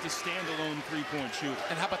 not just a standalone 3-point shooter.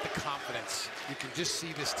 And how about the confidence? You can just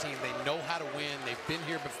see this team. They know how to win. They've been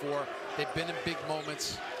here before. They've been in big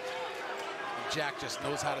moments. And Jack just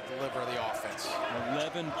knows how to deliver the offense.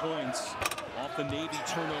 11 points off the Navy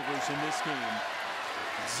turnovers in this game.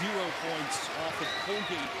 0 points off of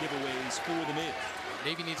Colgate giveaways for the Mids.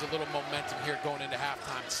 Navy needs a little momentum here going into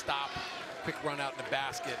halftime. Stop. Quick run out in the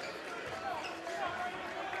basket.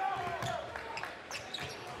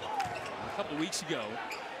 couple weeks ago.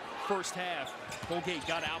 First half, Colgate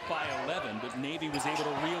got out by 11, but Navy was able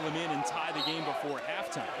to reel them in and tie the game before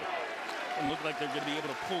halftime. It looked like they're going to be able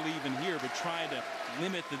to pull even here, but trying to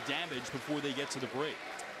limit the damage before they get to the break.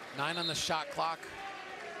 9 on the shot clock.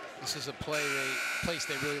 This is a place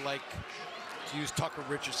they really like to use Tucker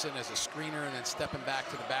Richardson as a screener and then stepping back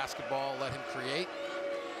to the basketball, let him create.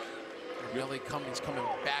 Nelly Cummings coming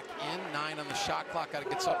back in. 9 on the shot clock. Got to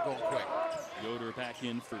get something going quick. Yoder back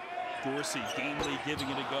in for Dorsey. Gamely giving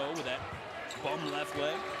it a go with that bum left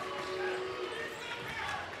leg.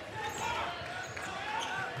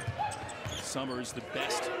 Summers, the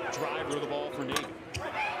best driver of the ball for Navy.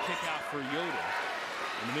 Kick out for Yoder.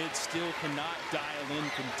 And the mid still cannot dial in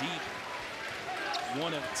from deep.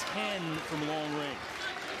 1 of 10 from long range.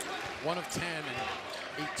 1 of 10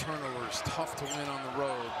 and 8 turnovers. Tough to win on the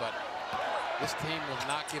road, but this team will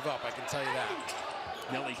not give up, I can tell you that.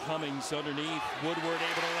 Nelly Cummings underneath. Woodward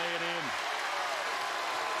able to lay it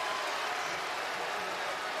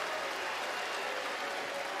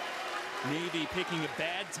in. Navy picking a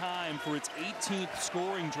bad time for its 18th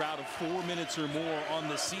scoring drought of 4 minutes or more on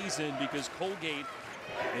the season, because Colgate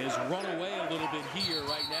has run away a little bit here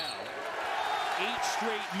right now. 8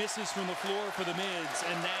 straight misses from the floor for the mids,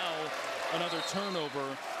 and now another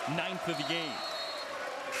turnover, 9th of the game.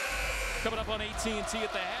 Coming up on AT&T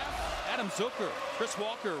at the half, Adam Zucker, Chris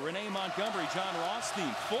Walker, Renee Montgomery, John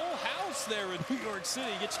Rothstein. Full house there in New York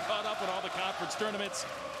City. Get you caught up with all the conference tournaments.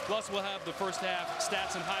 Plus, we'll have the first half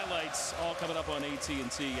stats and highlights all coming up on AT&T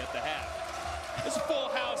at the half. It's a full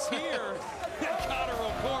house here at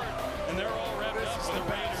Cotterill Court, and they're all wrapped up with the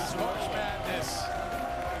Raiders. March Madness.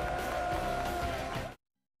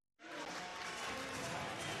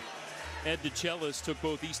 Ed DeChellis took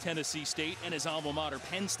both East Tennessee State and his alma mater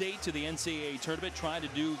Penn State to the NCAA tournament, trying to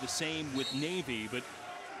do the same with Navy, but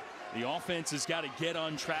the offense has got to get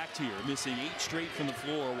on track here, missing 8 straight from the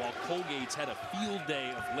floor, while Colgate's had a field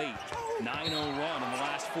day of late. 9-0 run in the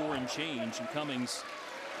last 4 and change, and Cummings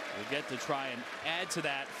will get to try and add to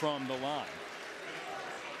that from the line.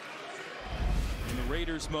 And the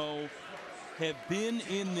Raiders, Mo, have been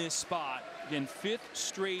in this spot again, 5th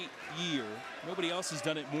straight year. Nobody else has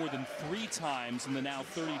done it more than 3 times in the now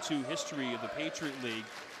 32 history of the Patriot League.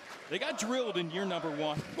 They got drilled in year number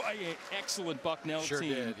 1 by an excellent Bucknell team.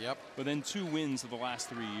 Did, yep. But then 2 wins of the last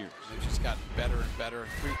 3 years. They've just gotten better and better.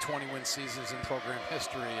 3 20-win seasons in program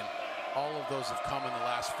history, and all of those have come in the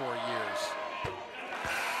last 4 years.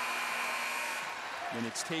 And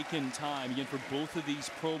it's taken time again for both of these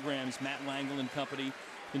programs. Matt Langle and company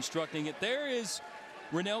constructing it. There is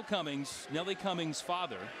Rennell Cummings, Nelly Cummings'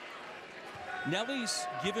 father. Nelly's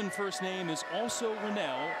given first name is also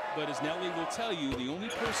Rennell, but as Nelly will tell you, the only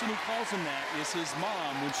person who calls him that is his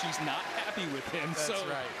mom when she's not happy with him. That's so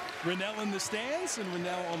right. Rennell in the stands and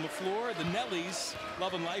Rennell on the floor. The Nellies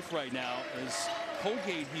loving life right now as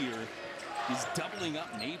Colgate here is doubling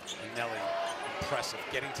up Navy. And Nelly, impressive,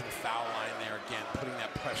 getting to the foul line there again, putting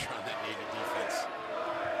that pressure on that Navy defense.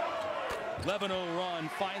 11-0 run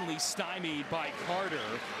finally stymied by Carter,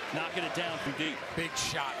 knocking it down from deep. Big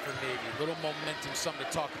shot for Navy. Little momentum, something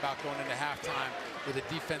to talk about going into halftime with a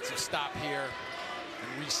defensive stop here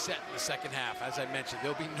and reset in the second half. As I mentioned,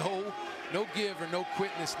 there'll be no give or no quit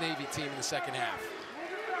in this Navy team in the second half.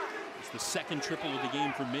 It's the second triple of the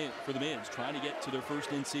game for the Mids, trying to get to their first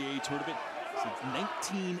NCAA tournament since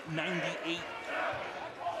 1998.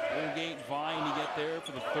 Colgate vying to get there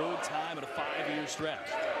for the 3rd time in a 5-year stretch.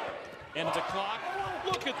 And the clock,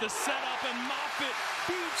 look at the setup, and Moffitt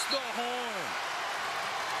beats the horn.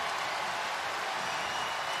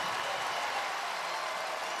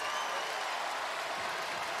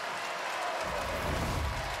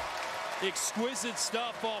 Exquisite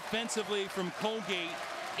stuff offensively from Colgate.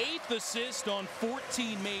 8th assist on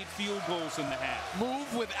 14 made field goals in the half.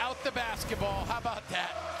 Move without the basketball. How about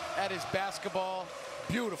that? That is basketball.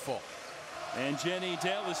 Beautiful. And Jenny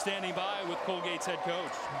Dell is standing by with Colgate's head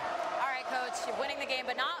coach. Coach, winning the game,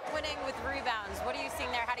 but not winning with rebounds. What are you seeing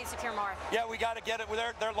there? How do you secure more? Yeah, we got to get it.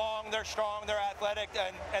 They're long, they're strong, they're athletic,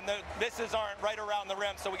 and the misses aren't right around the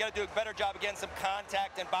rim. So we got to do a better job of getting some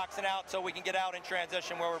contact and boxing out so we can get out in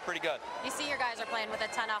transition where we're pretty good. You see your guys are playing with a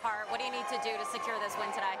ton of heart. What do you need to do to secure this win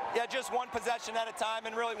today? Yeah, just 1 possession at a time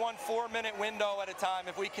and really 1 4-minute window at a time.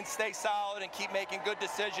 If we can stay solid and keep making good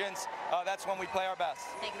decisions, that's when we play our best.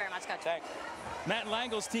 Thank you very much, Coach. Thanks. Matt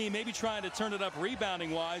Langle's team may be trying to turn it up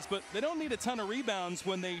rebounding-wise, but they don't need a ton of rebounds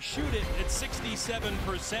when they shoot it at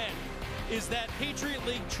 67%. Is that Patriot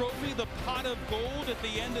League trophy the pot of gold at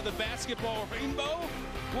the end of the basketball rainbow?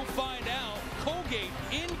 We'll find out. Colgate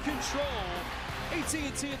in control.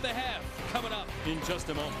 AT&T at the half coming up in just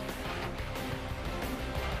a moment.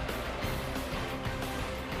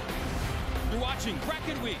 watching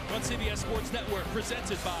Bracket Week on CBS Sports Network,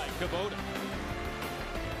 presented by Kubota.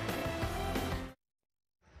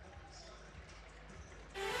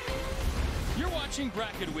 You're watching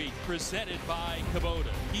Bracket Week, presented by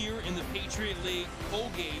Kubota. Here in the Patriot League,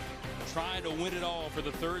 Colgate trying to win it all for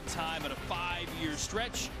the third time in a 5-year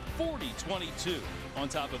stretch, 40-22 on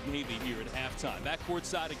top of Navy here at halftime. Back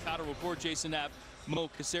courtside at Cotterill Court, Jason Knapp, Mo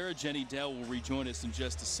Casera, Jenny Dell will rejoin us in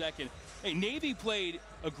just a second. Hey, Navy played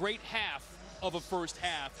a great half of a first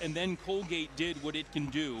half, and then Colgate did what it can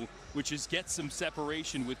do, which is get some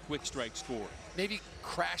separation with quick strike score. Navy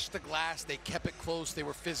crashed the glass. They kept it close. They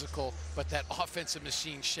were physical, but that offensive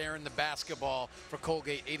machine sharing the basketball for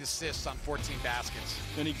Colgate, 8 assists on 14 baskets.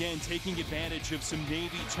 And again, taking advantage of some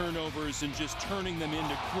Navy turnovers and just turning them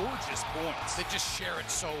into gorgeous points. They just share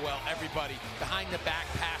it so well, everybody. Behind the back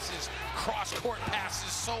passes, cross-court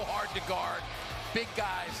passes, so hard to guard. Big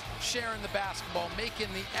guys sharing the basketball, making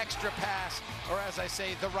the extra pass, or as I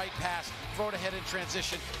say, the right pass, throw it ahead in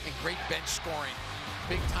transition, and great bench scoring.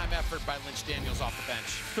 Big-time effort by Lynch Daniels off the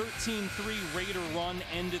bench. 13-3 Raider run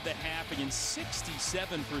ended the half against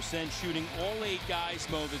 67% shooting. All 8 guys,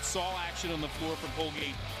 Mo, that saw action on the floor for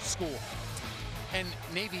Colgate score. And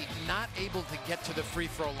Navy not able to get to the free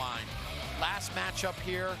throw line. Last matchup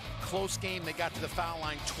here, close game, they got to the foul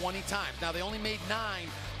line 20 times. Now, they only made 9,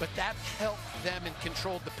 but that helped them and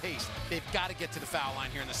controlled the pace. They've got to get to the foul line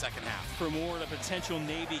here in the second half. For more on a potential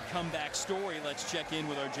Navy comeback story, let's check in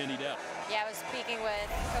with our Jenny Dell. Yeah, I was speaking with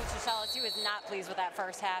Coach Chalice. He was not pleased with that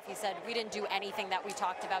first half. He said, we didn't do anything that we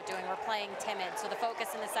talked about doing. We're playing timid. So the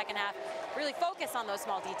focus in the second half, really focus on those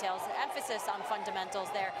small details, emphasis on fundamentals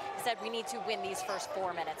there. He said, we need to win these first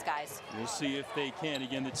 4 minutes, guys. We'll see if they can.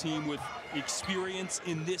 Again, the team with experience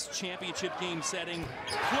in this championship game setting,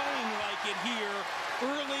 playing like it here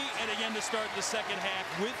early and again to start the second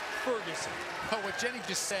half with Ferguson. But what Jenny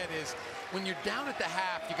just said is, when you're down at the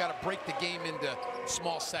half, you got to break the game into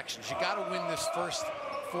small sections. You got to win this first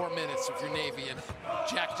 4 minutes if you're Navy, and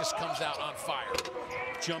Jack just comes out on fire.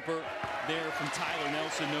 Jumper there from Tyler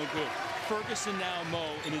Nelson, no good. Ferguson now, Mo,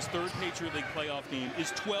 in his 3rd Patriot League playoff game,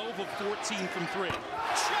 is 12 of 14 from 3.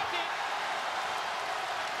 Check it!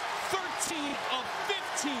 13 of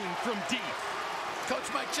 15 from deep.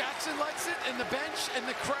 Coach Mike Jackson likes it, and the bench, and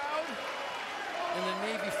the crowd, and the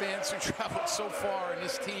Navy fans who traveled so far, and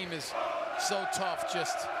this team is so tough,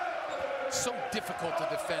 just so difficult to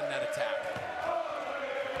defend that attack.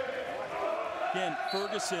 Again,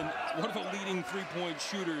 Ferguson, one of the leading three-point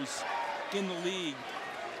shooters in the league,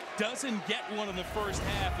 doesn't get one in the first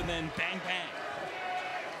half, and then bang, bang.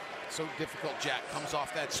 So difficult. Jack comes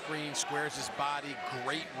off that screen, squares his body,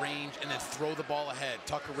 great range, and then throw the ball ahead.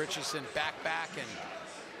 Tucker Richardson back, and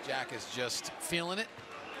Jack is just feeling it.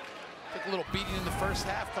 Took a little beating in the first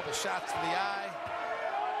half, couple shots to the eye.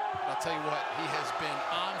 But I'll tell you what, he has been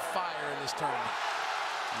on fire in this tournament.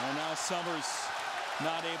 And now Summers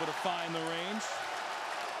not able to find the range.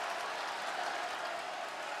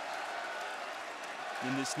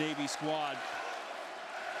 In this Navy squad,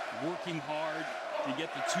 working hard to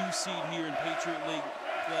get the 2 seed here in Patriot League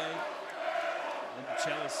play. And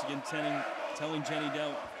Chalice again telling Jenny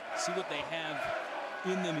Dell, see what they have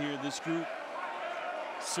in them here. This group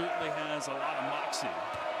certainly has a lot of moxie.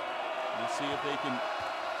 We'll see if they can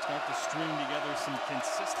start to string together some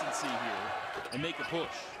consistency here and make a push.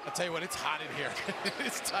 I'll tell you what, it's hot in here.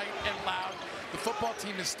 It's tight and loud. The football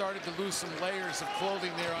team has started to lose some layers of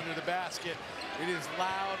clothing there under the basket. It is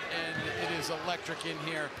loud and it is electric in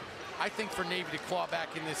here. I think for Navy to claw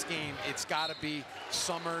back in this game, it's got to be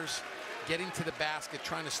Summers getting to the basket,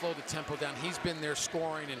 trying to slow the tempo down. He's been there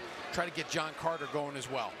scoring, and try to get John Carter going as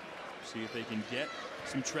well. See if they can get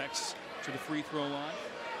some treks to the free throw line.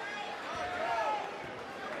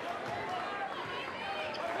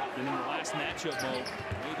 And in the last matchup, Mo,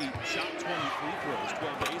 Navy shot 20 free throws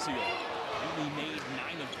 12 days ago. Only made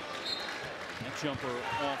 9 of them. That jumper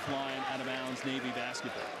offline, out of bounds, Navy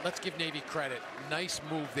basketball. Let's give Navy credit. Nice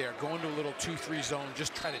move there. Going to a little 2-3 zone,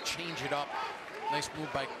 just try to change it up. Nice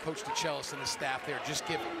move by Coach DeChellis and the staff there. Just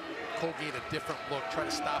give Colgate a different look. Try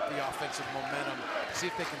to stop the offensive momentum. See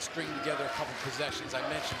if they can string together a couple possessions. I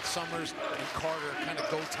mentioned Summers and Carter, kind of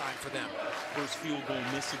go time for them. First field goal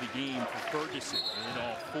miss of the game for Ferguson. And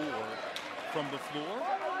all 4 from the floor.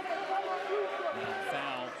 Now a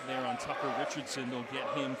foul there on Tucker Richardson. They'll get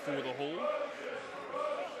him for the hold.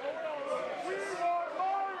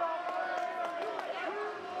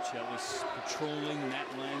 Chalice patrolling, Matt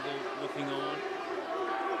Langle looking on.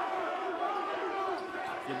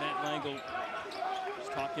 And Matt Langle is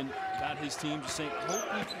talking about his team, just saying, hope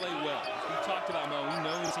we play well. We talked about Mo, he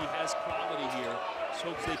knows he has quality here.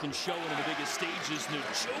 hopes they can show it on the biggest stages.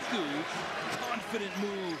 Njoku, confident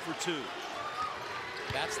move for 2.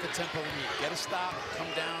 That's the tempo we need. Get a stop, come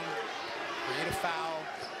down, create a foul.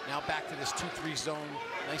 Now back to this 2-3 zone.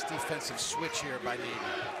 Nice defensive switch here by Navy.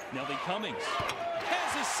 Nelly Cummings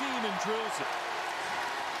has a seam and drills it.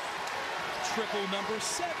 Triple number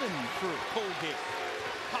 7 for Colgate.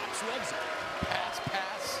 Pops loves it.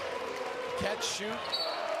 Pass, catch, shoot.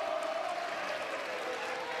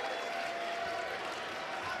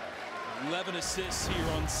 $11 assists here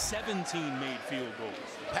on 17 made field goals.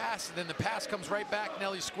 Pass, and then the pass comes right back.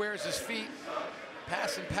 Nelly squares his feet.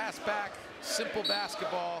 Pass and pass back. Simple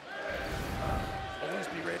basketball. Always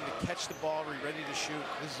be ready to catch the ball, be ready to shoot.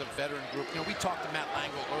 This is a veteran group. You know, we talked to Matt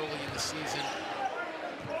Langle early in the season.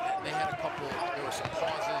 And they had a couple, there were some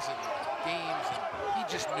pauses and games, and he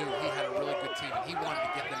just knew he had a really good team, and he wanted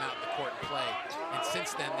to get them out in the court and play. And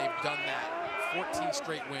since then, they've done that. 14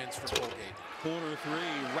 straight wins for Colgate. Corner 3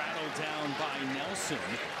 rattled down by Nelson,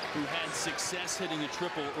 who had success hitting a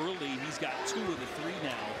triple early. He's got 2 of the 3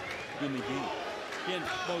 now in the game. Again,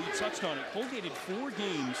 well, you touched on it. Colgate had 4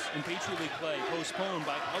 games in Patriot League play postponed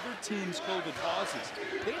by other teams' COVID pauses.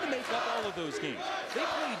 They had to make up all of those games. They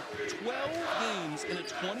played 12 games in a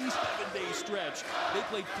 27-day stretch. They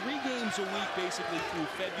played 3 games a week basically through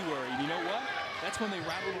February. And you know what? That's when they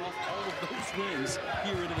rattled off all of those wins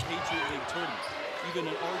here into the Patriot League tournament. Even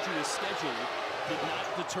an arduous schedule did not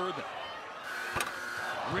deter them.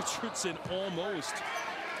 Richardson almost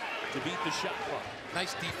to beat the shot clock.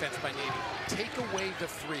 Nice defense by Navy. Take away the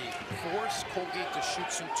 3. Force Colgate to shoot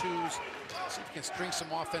some 2s. See if we can string some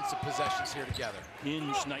offensive possessions here together.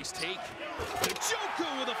 Hinge, nice take. Njoku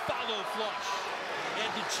with a follow flush. And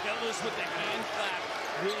DeChellis with the hand clap.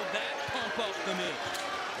 Will that pump up the mid?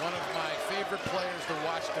 One of my favorite players to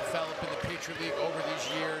watch develop in the Patriot League over these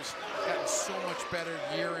years. Gotten so much better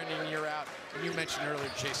year in and year out. And you mentioned earlier,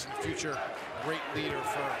 Jason, future great leader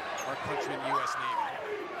for our country in the U.S. Navy.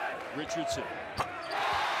 Richardson.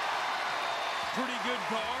 Pretty good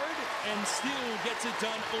guard, and still gets it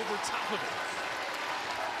done over top of it.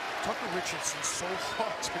 Tucker Richardson's so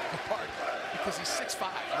hard to guard because he's 6'5".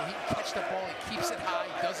 You know, he can catch the ball, he keeps it high,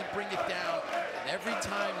 he doesn't bring it down. And every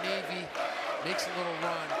time Navy makes a little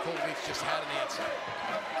run, Colgate's just had an answer.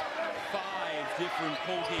 5 different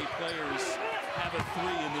Colgate players have a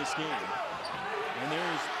 3 in this game. And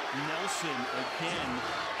there's Nelson again,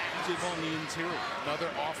 active on the interior. Another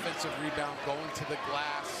offensive rebound going to the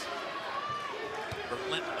glass.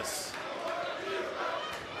 Relentless.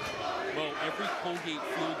 Well, every Colgate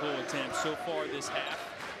field goal attempt so far this half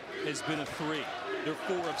has been a 3. They're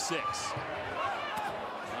 4 of 6.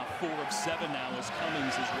 Now 4 of 7 now as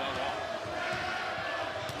Cummings is well off.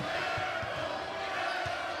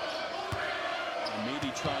 And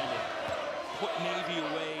maybe trying to put Navy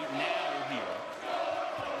away now here.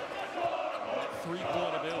 That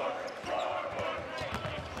 3-point ability.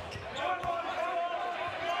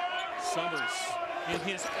 Summers in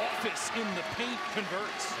his office in the paint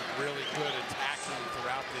converts. Really good attacking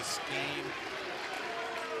throughout this game.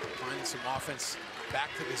 Finding some offense back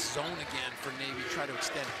to this zone again for Navy, try to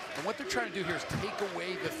extend. And what they're trying to do here is take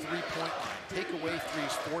away the 3-point line, take away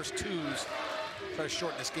 3s, force 2s, try to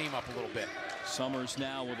shorten this game up a little bit. Summers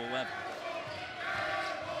now with 11.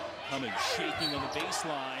 Cummings shaking on the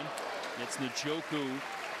baseline. Gets Njoku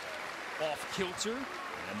off kilter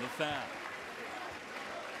and the foul.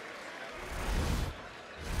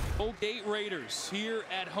 Colgate Raiders here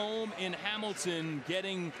at home in Hamilton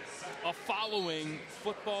getting a following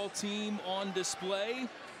football team on display.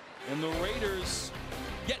 And the Raiders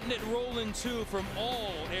getting it rolling too from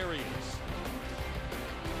all areas.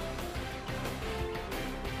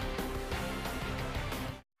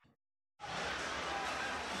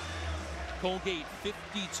 Colgate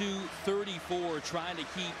 52-34 trying to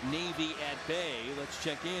keep Navy at bay. Let's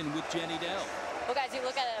check in with Jenny Dell. Well, guys, you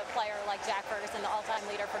look at a player like Jack Ferguson, the all-time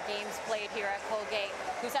leader for games played here at Colgate,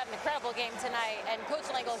 who's had an incredible game tonight. And Coach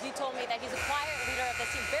Langle, he told me that he's a quiet leader of this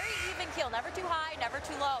team. Very even keel, never too high, never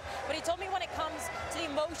too low. But he told me when it comes to the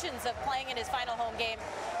emotions of playing in his final home game,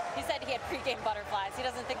 he said he had pre-game butterflies. He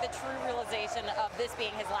doesn't think the true realization of this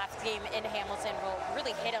being his last game in Hamilton will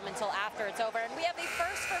really hit him until after it's over. And we have a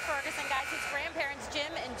first for Ferguson, guys. His grandparents,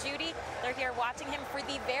 Jim and Judy, they're here watching him for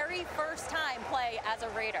the very first time play as a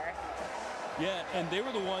Raider. Yeah, and they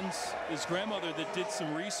were the ones, his grandmother, that did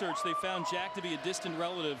some research. They found Jack to be a distant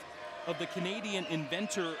relative of the Canadian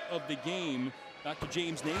inventor of the game, Dr.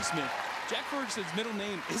 James Naismith. Jack Ferguson's middle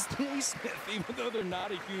name is Naismith, even though they're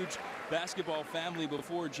not a huge basketball family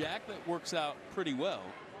before Jack. That works out pretty well.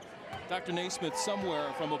 Dr. Naismith,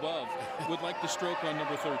 somewhere from above, would like the stroke on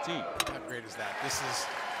number 13. How great is that? This is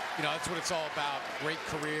You know, that's what it's all about. Great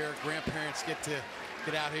career. Grandparents get to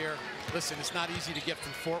get out here. Listen, it's not easy to get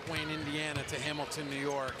from Fort Wayne, Indiana to Hamilton, New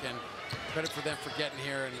York, and credit for them for getting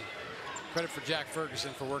here, and credit for Jack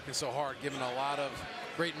Ferguson for working so hard, giving a lot of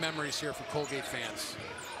great memories here for Colgate fans.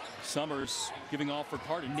 Summers giving off for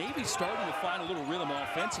Carter. Navy starting to find a little rhythm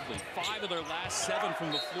offensively. 5 of their last 7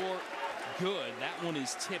 from the floor. Good. That one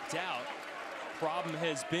is tipped out. Problem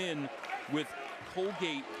has been with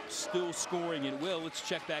Colgate still scoring at will. Let's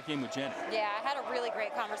check back in with Jenny. Yeah, I had a really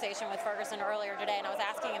great conversation with Ferguson earlier today, and I was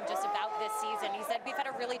asking him just about this season. He said we've had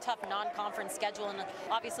a really tough non-conference schedule, and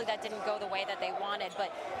obviously that didn't go the way that they wanted,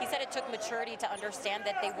 but he said it took maturity to understand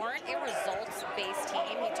that they weren't a results-based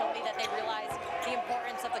team. He told me that they realized the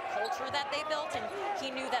importance of the culture that they built, and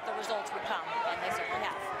he knew that the results would come, and they certainly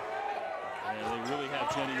have. Yeah, they really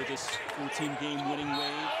have, Jenny, with this 14-game winning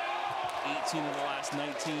wave. 18 of the last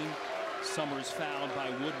 19. Summers fouled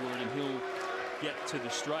by Woodward, and he'll get to the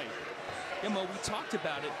stripe. Yeah, Mo, we talked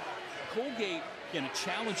about it. Colgate, again, a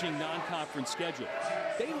challenging non-conference schedule.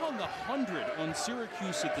 They hung 100 on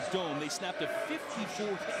Syracuse at the Dome. They snapped a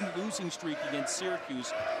 54-game losing streak against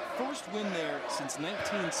Syracuse. First win there since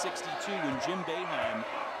 1962 when Jim Boeheim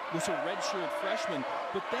was a redshirt freshman.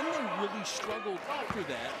 But then they really struggled after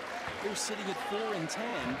that. They're sitting at 4-10.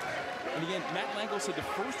 And again, Matt Langle said the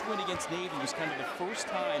first win against Navy was kind of the first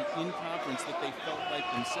time in conference that they felt like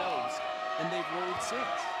themselves, and they've rolled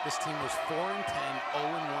since. This team was 4-10,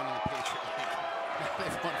 0-1 in the Patriot League. Now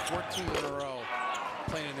they've won 14 in a row,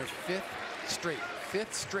 playing in their fifth straight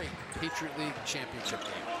Patriot League championship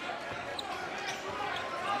game.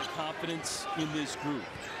 A lot of confidence in this group,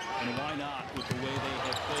 and why not with the way they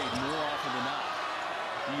have played more often than not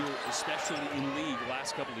here, especially in league the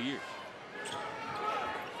last couple of years.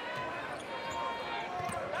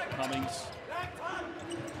 Cummings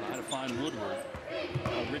trying to find Woodward.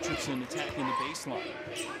 Richardson attacking the baseline.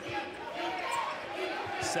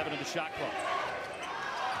 7 of the shot clock.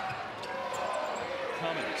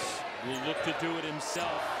 Cummings will look to do it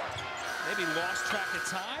himself. Maybe lost track of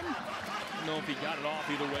time. I don't know if he got it off.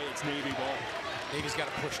 Either way, it's Navy ball. Navy's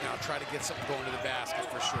got to push now, try to get something going to the basket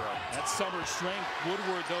for sure. That's Summers' strength.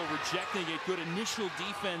 Woodward, though, rejecting it. Good initial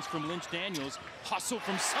defense from Lynch Daniels. Hustle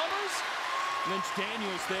from Summers. Lynch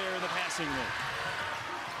Daniels there in the passing lane.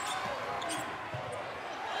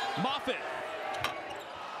 Moffitt.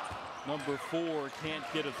 Number 4 can't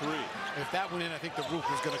get a 3. If that went in, I think the roof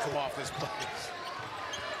was going to come off this place.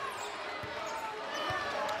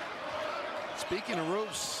 Speaking of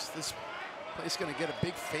roofs, this place is going to get a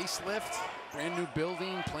big facelift. Brand new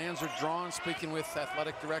building, plans are drawn. Speaking with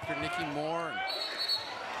athletic director Nikki Moore, and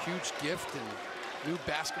huge gift and new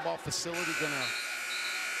basketball facility going to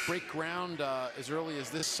break ground as early as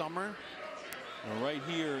this summer. Well, right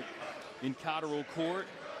here in Cotterill Court,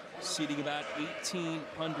 seating about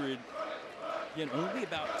 1,800. Again, only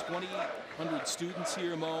about 2,800 students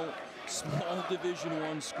here, Mo. Small Division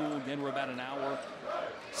I school. Again, we're about an hour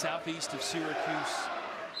southeast of Syracuse.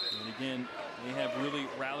 And again, they have really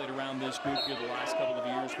rallied around this group here the last couple of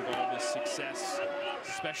years with all this success,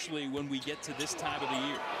 especially when we get to this time of the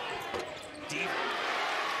year. Deep.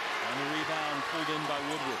 And the rebound pulled in by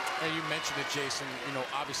Woodward. And you mentioned it, Jason. You know,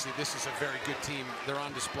 obviously this is a very good team. They're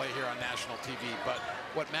on display here on national TV. But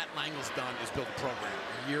what Matt Langle's done is build a program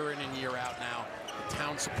year in and year out now. The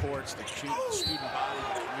town supports, the student body,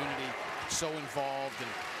 the community, so involved. And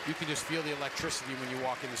you can just feel the electricity when you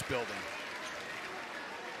walk in this building.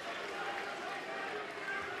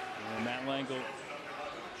 And Matt Langle,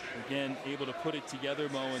 again, able to put it together,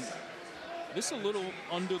 Mo. And this is a little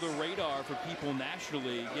under the radar for people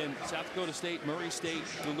nationally. Again, South Dakota State, Murray State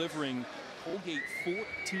delivering Colgate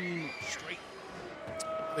 14 straight.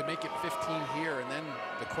 They make it 15 here, and then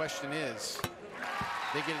the question is,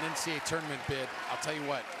 they get an NCAA tournament bid. I'll tell you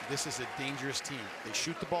what, this is a dangerous team. They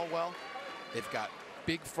shoot the ball well. They've got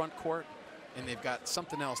big front court, and they've got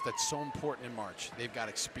something else that's so important in March. They've got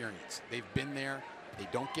experience. They've been there. They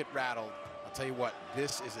don't get rattled. I'll tell you what,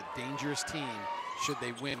 this is a dangerous team should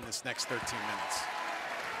they win this next 13 minutes.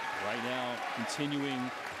 Right now,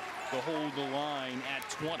 continuing to hold the line at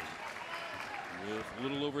 20 with a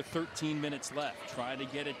little over 13 minutes left. Trying to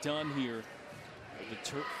get it done here for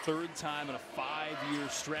the third time in a 5-year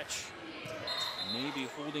stretch. Maybe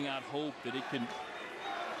holding out hope that it can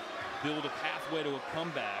build a pathway to a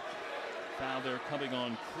comeback. Foul there coming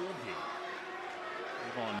on Colgate.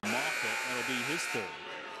 On Moffitt, that'll be his third.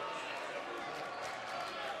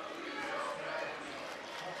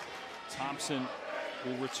 Thompson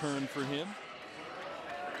will return for him.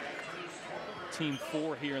 Team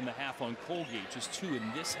 4 here in the half on Colgate, just 2 in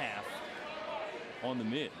this half on the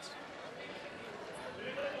mids.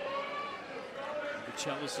 The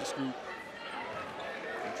Ellis' group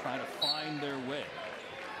are trying to find their way.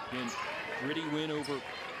 Again, gritty win over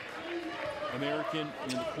American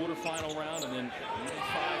in the quarterfinal round, and then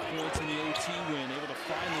 85 points in the OT win, able to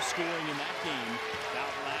find the scoring in that game,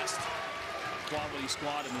 outlast quality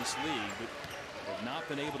squad in this league, but have not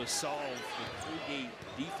been able to solve the Colgate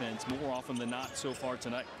defense more often than not so far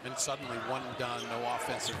tonight. And suddenly one and done, no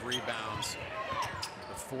offensive rebounds.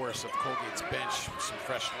 The force of Colgate's bench, some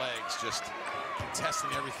fresh legs, just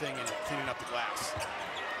contesting everything and cleaning up the glass.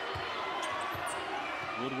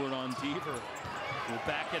 Woodward on Deaver. Will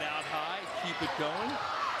back it out high, keep it going.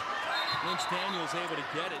 Lynch Daniels able to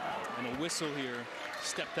get it, and a whistle here,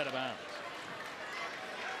 stepped out of bounds.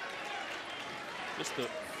 Just the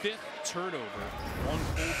 5th turnover on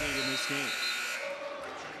Colgate in this game.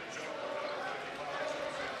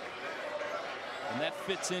 And that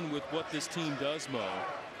fits in with what this team does, Mo.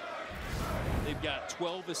 They've got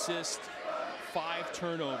 12 assists, 5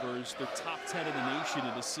 turnovers. They're top 10 in the nation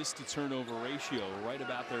in assist to turnover ratio, right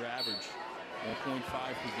about their average, 1.5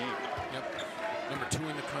 per game. Yep. Number 2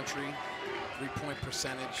 in the country, 3-point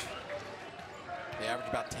percentage. They average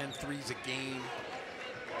about 10 threes a game.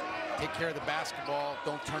 Take care of the basketball,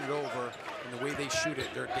 don't turn it over. And the way they shoot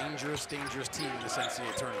it, they're a dangerous, dangerous team in this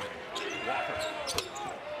NCAA tournament. Walker.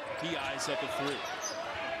 He eyes up a 3.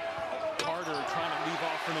 Carter trying to leave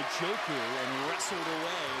off from a Njoku and wrestled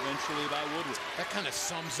away eventually by Woodward. That kind of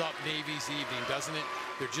sums up Navy's evening, doesn't it?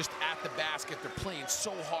 They're just at the basket. They're playing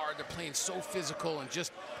so hard. They're playing so physical, and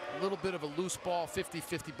just a little bit of a loose ball,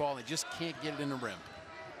 50-50 ball. They just can't get it in the rim.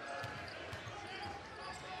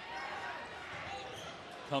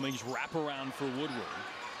 Cummings wrap around for Woodward,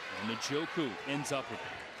 and Njoku ends up with it.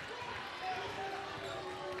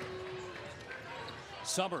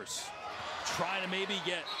 Summers trying to maybe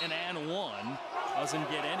get an and one, doesn't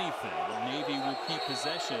get anything. Navy will keep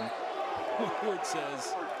possession. Woodward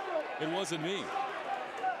says, it wasn't me.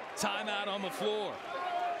 Timeout on the floor.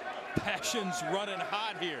 Passion's running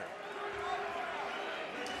hot here.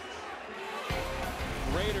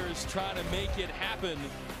 Raiders trying to make it happen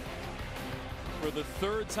for the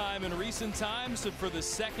 3rd time in recent times and for the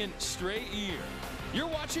 2nd straight year. You're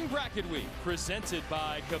watching Bracket Week, presented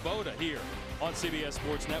by Kubota here on CBS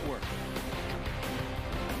Sports Network.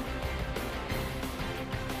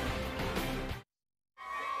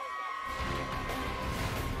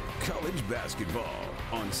 College basketball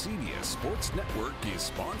on CBS Sports Network is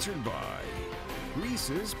sponsored by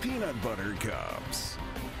Reese's Peanut Butter Cups.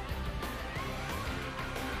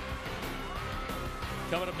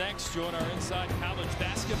 Coming up next, join our Inside College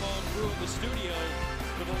Basketball crew in the studio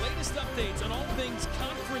for the latest updates on all things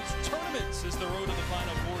conference tournaments as the road to the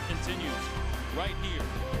Final Four continues right here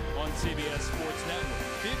on CBS Sports Network.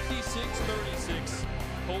 56-36.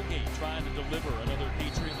 Colgate trying to deliver another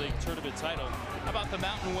Patriot League tournament title. How about the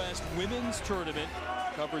Mountain West Women's Tournament?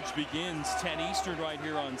 Coverage begins 10 Eastern right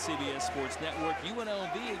here on CBS Sports Network.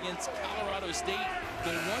 UNLV against Colorado State,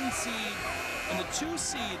 the 1 seed and the 2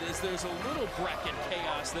 seed, as there's a little bracket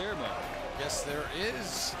chaos there, Mo. Yes, there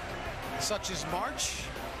is. Such as March.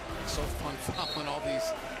 So fun following all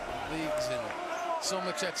these leagues and so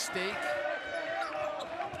much at stake.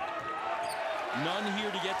 None here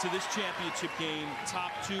to get to this championship game.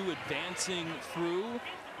 Top 2 advancing through.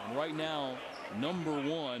 And right now, number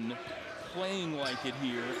 1 playing like it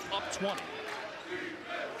here, up 20.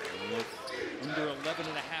 With under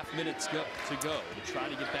 11.5 minutes to go to try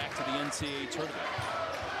to get back to the NCAA tournament.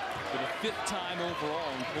 For the 5th time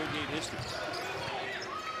overall in Colgate history.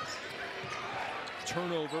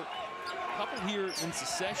 Turnover. A couple here in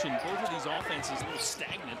succession. Both of these offenses a little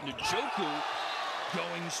stagnant. Njoku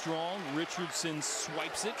going strong. Richardson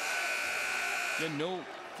swipes it. Then no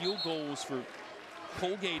field goals for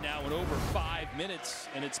Colgate now in over 5 minutes,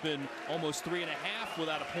 and it's been almost 3.5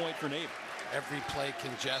 without a point for Navy. Every play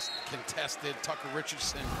contested. Tucker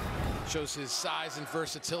Richardson shows his size and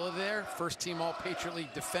versatility there. First team All Patriot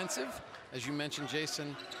League defensive, as you mentioned,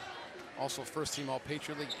 Jason. Also first team All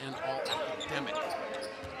Patriot League and All Academic.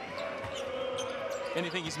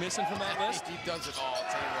 Anything he's missing from that list? He does it all.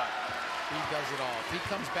 I'll tell you what. He does it all. If he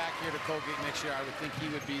comes back here to Colgate next year, I would think he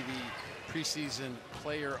would be the preseason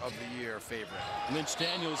player of the year favorite. Lynch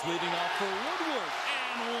Daniels leading off for Woodward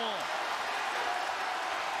and 1.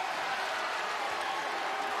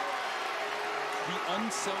 The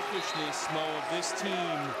unselfishness, Mo, of this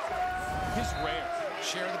team is rare.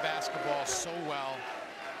 Share the basketball so well.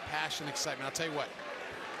 Passion, excitement. I'll tell you what,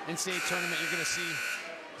 NCAA tournament, you're going to see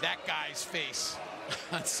that guy's face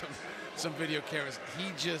on some video cameras.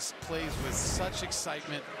 He just plays with such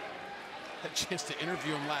excitement. I had a chance to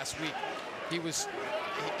interview him last week. He was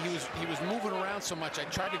he was moving around so much. I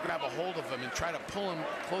tried to grab a hold of him and try to pull him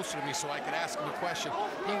closer to me so I could ask him a question.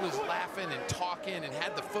 He was laughing and talking and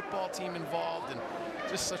had the football team involved, and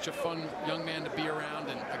just such a fun young man to be around,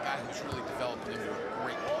 and a guy who's really developed into a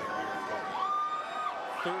great player.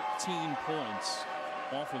 13 points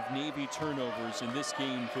off of Navy turnovers in this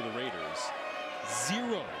game for the Raiders.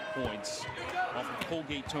 0 points off of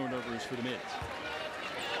Colgate turnovers for the Mids.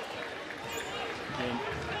 And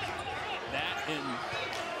that, and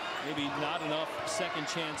maybe not enough second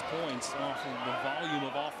chance points off of the volume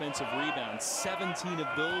of offensive rebounds. 17 of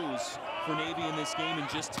those for Navy in this game, and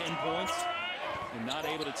just 10 points. And not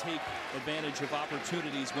able to take advantage of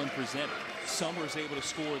opportunities when presented. Summers able to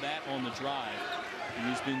score that on the drive.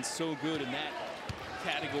 He's been so good in that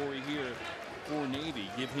category here for Navy.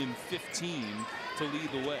 Give him 15 to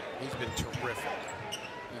lead the way. He's been terrific.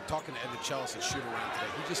 Talking to Ed Chellis at shoot around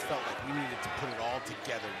today, he just felt like we needed to put it all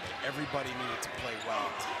together. Everybody needed to play well.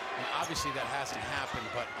 And obviously that hasn't happened,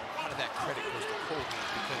 but a lot of that credit goes to Colgate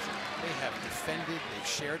because they have defended, they've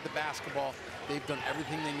shared the basketball, they've done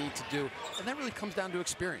everything they need to do. And that really comes down to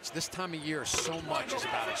experience. This time of year, so much is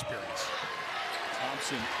about experience.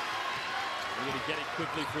 Thompson, we're going to get it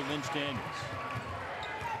quickly for Lynch Daniels.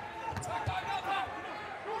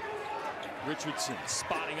 Richardson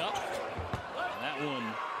spotting up. And that one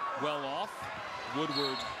well off.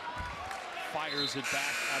 Woodward fires it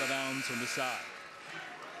back out of bounds on the side.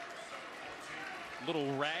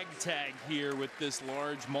 Little ragtag here with this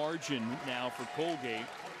large margin now for Colgate.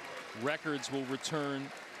 Records will return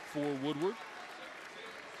for Woodward.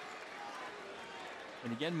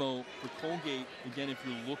 And again, Mo, for Colgate, again, if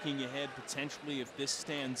you're looking ahead potentially if this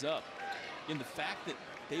stands up, in the fact that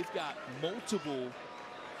they've got multiple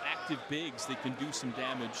active bigs that can do some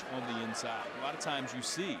damage on the inside. A lot of times you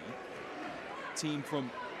see a team from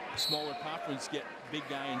smaller conference get big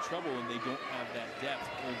guy in trouble and they don't have that depth.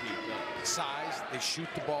 Colgate does. Size, they shoot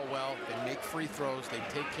the ball well, they make free throws, they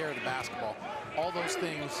take care of the basketball. All those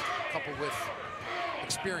things coupled with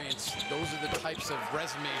experience, those are the types of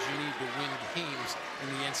resumes you need to win games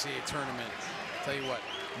in the NCAA tournament. Tell you what,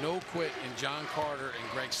 no quit in John Carter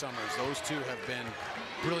and Greg Summers. Those two have been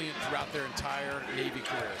brilliant throughout their entire Navy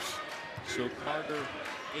careers. So Carter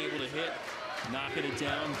able to hit, knocking it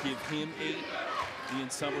down, give him 8. He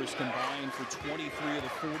and Summers combined for 23 of the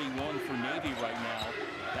 41 for Navy right now.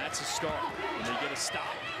 That's a start. And they get a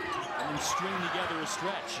stop and then string together a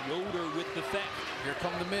stretch. Yoder with the theft. Here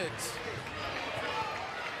come the Mids.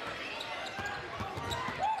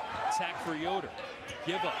 Attack for Yoder.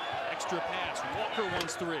 Give up. Extra pass. Walker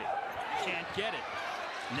wants 3. Can't get it.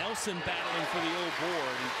 Nelson battling for the old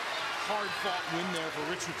board. Hard-fought win there for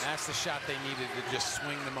Richardson. That's the shot they needed to just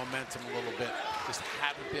swing the momentum a little bit. Just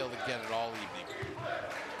haven't been able to get it all evening.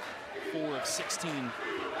 4 of 16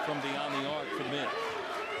 from beyond the arc for the Mid.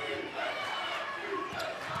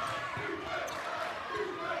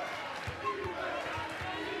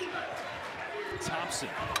 Thompson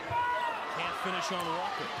can't finish on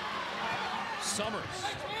Walker. Summers.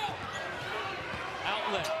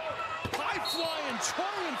 Outlet. High flying,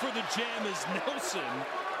 trying for the jam is Nelson.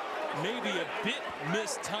 Maybe a bit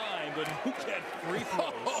missed time, but who get free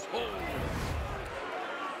throws?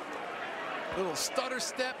 Little stutter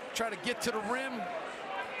step, try to get to the rim.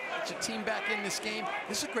 Get your team back in this game.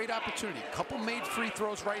 This is a great opportunity. Couple made free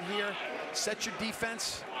throws right here. Set your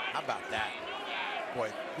defense. How about that? Boy,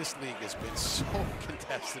 this league has been so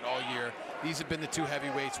contested all year. These have been the two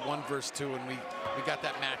heavyweights, 1 versus 2, and we got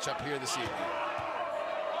that matchup here this evening.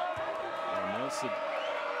 And most of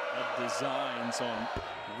designs on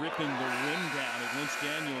ripping the rim down, and Lynch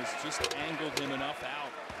Daniels just angled him enough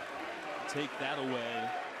out to take that away.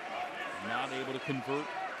 Not able to convert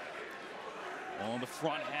on the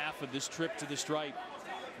front half of this trip to the stripe,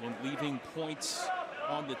 and leaving points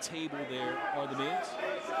on the table there are the Mids.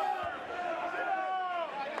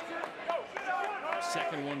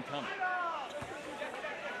 Second one coming.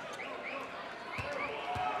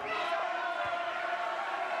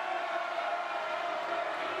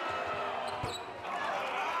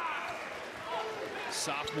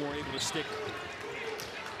 Sophomore able to stick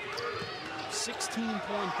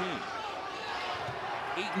 16-point game.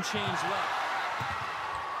 8 and change left.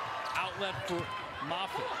 Outlet for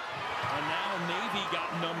Moffitt. And now Navy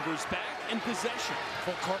got numbers back in possession.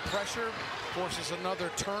 Full court pressure forces another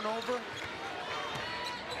turnover.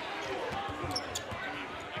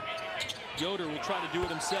 Yoder will try to do it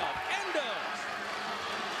himself, and does.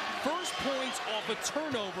 First points off a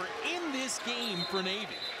turnover in this game for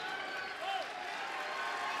Navy.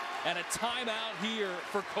 And a timeout here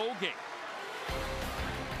for Colgate.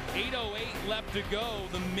 8:08 left to go.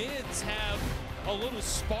 The Mids have a little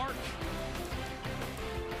spark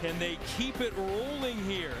Can they keep it rolling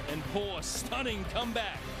here and pull a stunning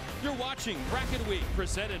comeback? You're watching Bracket Week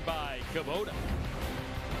presented by Kubota.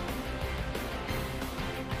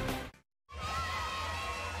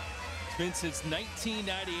 It's been since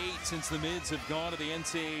 1998 since the Mids have gone to the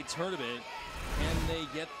NCAA tournament. Can they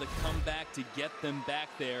get the comeback to get them back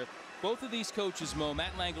there? Both of these coaches, Mo,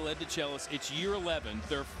 Matt Langel, Ed DeChellis, it's year 11.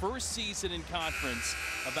 Their first season in conference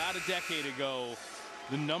about a decade ago.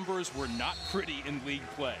 The numbers were not pretty in league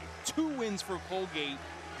play. 2 wins for Colgate,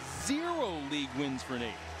 0 league wins for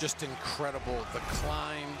Navy. Just incredible. The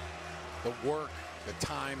climb, the work, the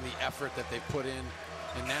time, the effort that they put in.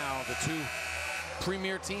 And now the 2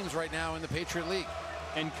 premier teams right now in the Patriot League.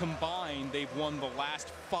 And combined, they've won the last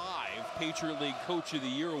 5 Patriot League Coach of the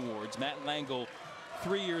Year awards. Matt Langel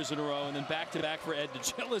 3 years in a row, and then back-to-back for Ed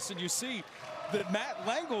DeChellis. And you see that Matt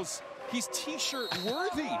Langel's, he's T-shirt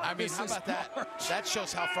worthy. I mean, how about that? March. That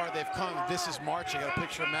shows how far they've come. This is March. I got a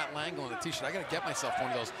picture of Matt Langel in a T-shirt. I got to get myself one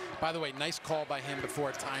of those. By the way, nice call by him before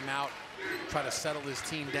a timeout. Try to settle his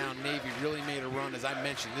team down. Navy really made a run. As I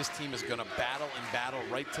mentioned, this team is going to battle and battle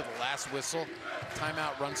right to the last whistle.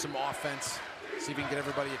 Timeout, run some offense. See if we can get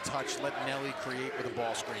everybody a touch. Let Nelly create with a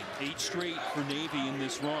ball screen. 8 straight for Navy in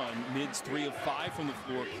this run. Mids 3 of 5 from the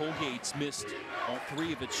floor. Colgate's missed all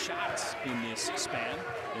 3 of its shots in this span.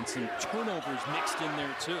 And some turnovers mixed in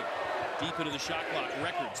there too. Deep into the shot clock.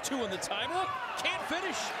 Records 2 on the timer. Can't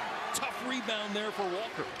finish. Tough rebound there for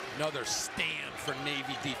Walker. Another stand for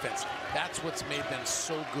Navy defense. That's what's made them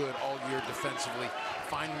so good all year defensively.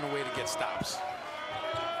 Finding a way to get stops.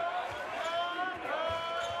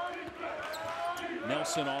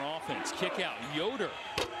 Nelson on offense. Kick out. Yoder.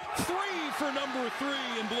 3 for number 3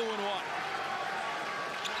 in blue and white.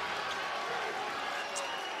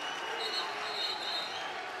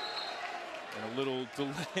 And a little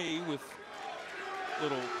delay with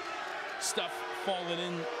little stuff falling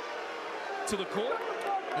in to the court.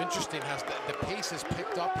 Interesting how the pace has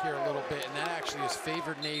picked up here a little bit, and that actually has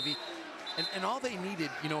favored Navy. And all they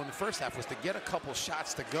needed, you know, in the first half was to get a couple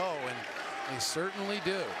shots to go, and they certainly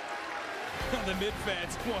do. The mid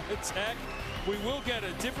fans want to attack. We will get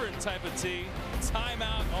a different type of tee.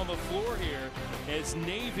 Timeout on the floor here as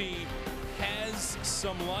Navy has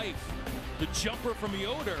some life. The jumper from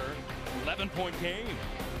Yoder, 11-point game.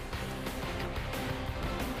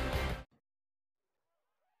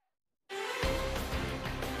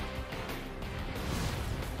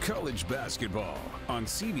 College basketball on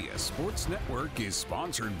CBS Sports Network is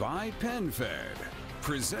sponsored by PenFed,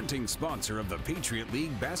 presenting sponsor of the Patriot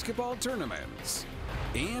League basketball tournaments,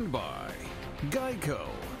 and by Geico.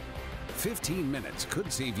 15 minutes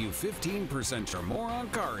could save you 15% or more on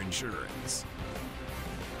car insurance.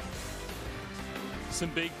 Some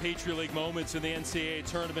big Patriot League moments in the NCAA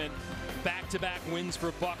tournament. Back-to-back wins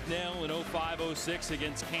for Bucknell in 05-06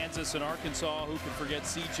 against Kansas and Arkansas. Who can forget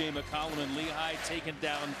C.J. McCollum and Lehigh taking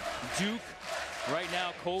down Duke. Right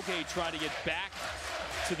now, Colgate trying to get back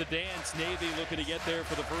to the dance. Navy looking to get there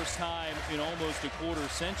for the first time in almost a quarter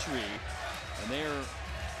century. And they're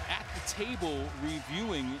at the table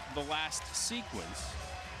reviewing the last sequence.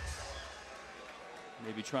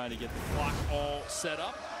 Maybe trying to get the clock all set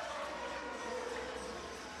up.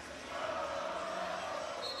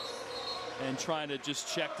 And trying to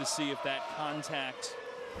just check to see if that contact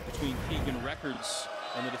between Keegan Records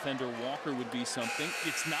and the defender Walker would be something.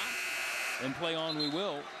 It's not, and play on we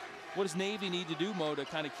will. What does Navy need to do, Mo, to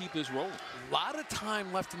kind of keep this rolling? A lot of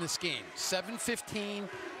time left in this game. 7:15.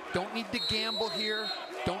 Don't need to gamble here.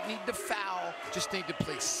 Don't need to foul. Just need to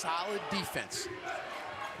play solid defense.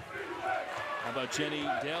 How about Jenny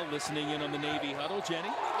Dale listening in on the Navy huddle? Jenny?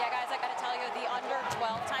 Yeah, guys, I got to tell you, the under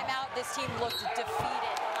 12 timeout, this team looked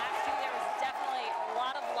defeated.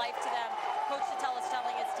 To them. Coach Satellis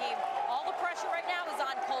telling his team, all the pressure right now is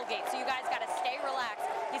on Colgate, so you guys got to stay relaxed.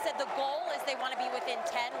 He said the goal is they want to be within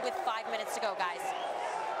 10 with 5 minutes to go, guys.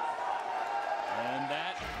 And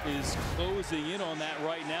that is closing in on that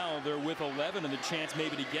right now. They're with 11 and the chance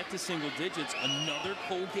maybe to get to single digits. Another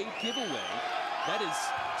Colgate giveaway. That is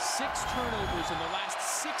 6 turnovers in the last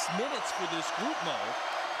 6 minutes for this group, Mo.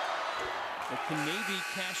 But can Navy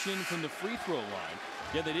cash in from the free throw line?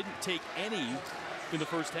 Yeah, they didn't take any in the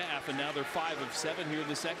first half, and now they're 5 of 7 here in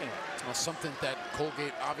the second half. Well, something that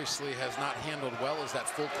Colgate obviously has not handled well is that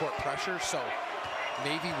full court pressure, so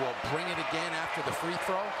Navy will bring it again after the free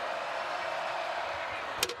throw.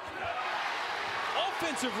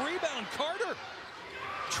 Offensive rebound, Carter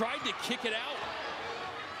tried to kick it out.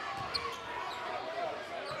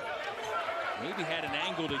 Maybe had an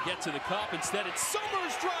angle to get to the cup. Instead, it's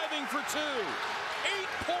Summers driving for 2.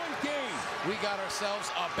 8-point game. We got ourselves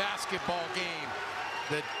a basketball game.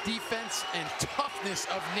 The defense and toughness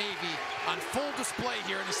of Navy on full display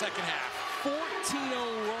here in the second half. 14-0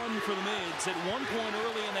 run for the Mids. At one point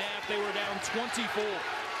early in the half, they were down 24.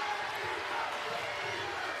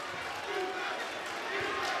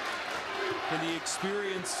 Can the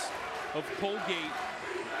experience of Colgate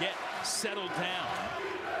get settled down?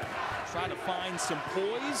 Try to find some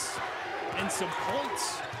poise and some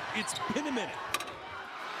points. It's been a minute.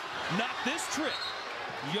 Not this trip.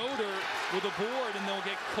 Yoder with a board, and they'll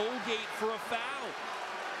get Colgate for a foul.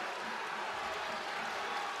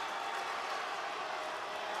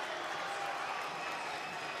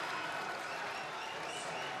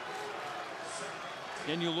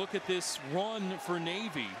 And you look at this run for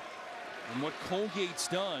Navy and what Colgate's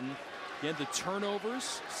done. Again, the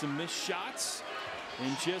turnovers, some missed shots,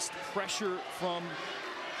 and just pressure from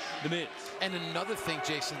the Mids. And another thing,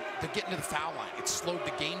 Jason, they're getting to the foul line. It slowed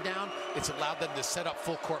the game down. It's allowed them to set up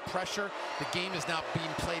full court pressure. The game is now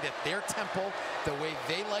being played at their tempo, the way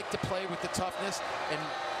they like to play with the toughness, and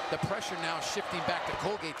the pressure now shifting back to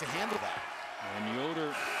Colgate to handle that. And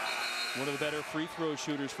Yoder, one of the better free throw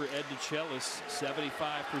shooters for Ed DeChellis,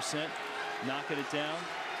 75%, knocking it down.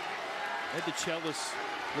 Ed DeChellis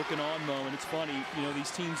looking on, Mo, and it's funny, you know,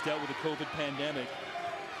 these teams dealt with the COVID pandemic.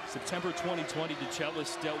 September 2020,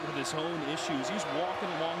 DeChellis dealt with his own issues. He's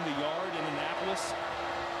walking along the yard in Annapolis.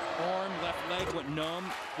 Arm, left leg went numb.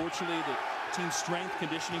 Fortunately, the team's strength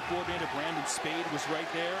conditioning coordinator, Brandon Spade, was right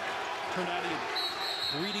there. Turned out he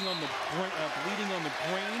had bleeding on the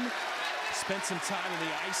brain. Spent some time in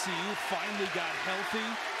the ICU, finally got healthy,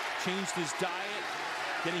 changed his diet,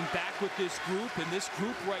 getting back with this group, and this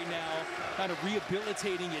group right now kind of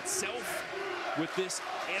rehabilitating itself with this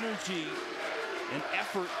energy and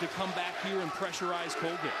effort to come back here and pressurize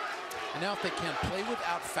Colgate. And now if they can play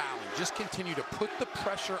without fouling, just continue to put the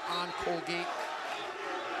pressure on Colgate.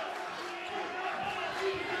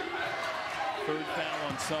 Third foul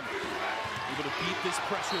on Summers. Able to beat this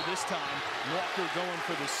pressure this time. Walker going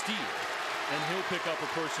for the steal, and he'll pick up a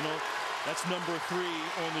personal. That's number 3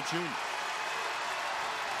 on the junior.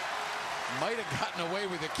 Might have gotten away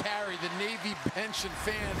with a carry. The Navy bench and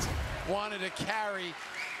fans wanted a carry.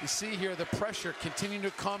 You see here the pressure continuing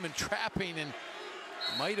to come and trapping, and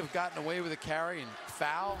might have gotten away with a carry and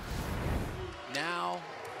foul. Now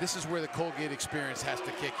this is where the Colgate experience has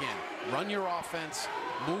to kick in. Run your offense,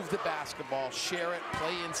 move the basketball, share it,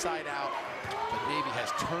 play inside out. But Navy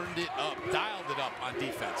has turned it up, dialed it up on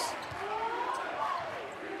defense.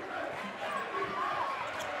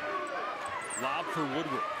 Lob for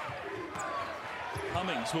Woodward.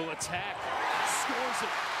 Cummings will attack, scores it.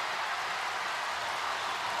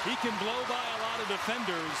 He can blow by a lot of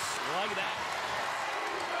defenders like that.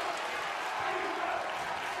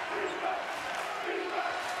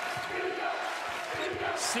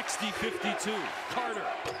 (60-52). Carter,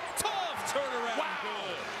 tough turnaround.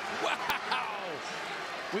 Wow. Wow.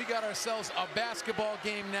 We got ourselves a basketball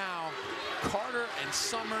game now. Carter and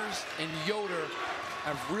Summers and Yoder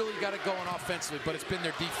have really got it going offensively, but it's been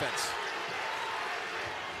their defense.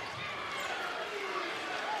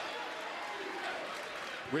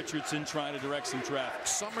 Richardson trying to direct some traffic.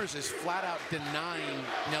 Summers is flat out denying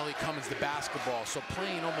Nelly Cummins the basketball, so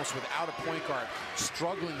playing almost without a point guard,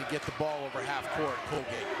 struggling to get the ball over half court.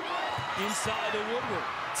 Colgate. Inside to Woodward,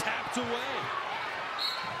 tapped away.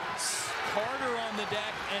 Carter on the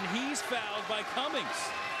deck, and he's fouled by Cummings.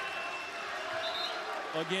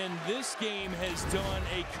 Again, this game has done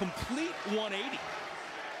a complete 180.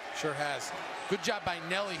 Sure has. Good job by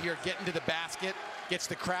Nelly here getting to the basket. Gets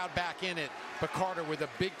the crowd back in it. But Carter with a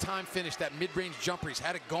big time finish, that mid-range jumper. He's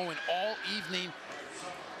had it going all evening.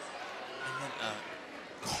 And then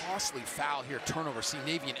a costly foul here, turnover. See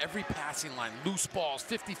Navy in every passing line. Loose balls,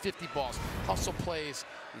 50-50 balls, hustle plays.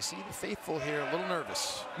 You see the faithful here, a little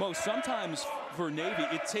nervous. Mo, sometimes for Navy,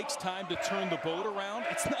 it takes time to turn the boat around.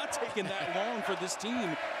 It's not taking that long for this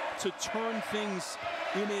team to turn things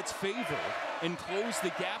in its favor and close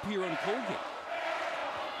the gap here on Colgate.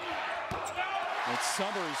 And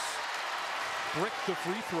Summers bricked the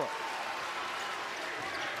free throw.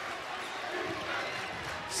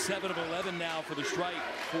 7 of 11 now for the strike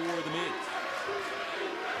for the Mids.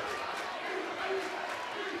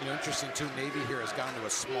 You know, interesting too, Navy here has gone to a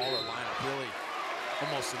smaller lineup, really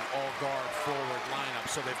almost an all-guard forward lineup.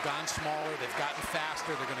 So they've gone smaller, they've gotten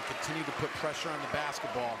faster, they're going to continue to put pressure on the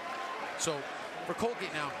basketball. So for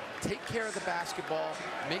Colgate now, take care of the basketball,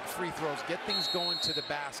 make free throws, get things going to the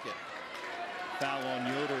basket. Foul on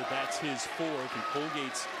Yoder, that's his 4th, and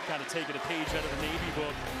Colgate's kind of taken a page out of the Navy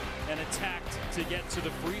book and attacked to get to the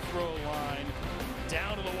free throw line.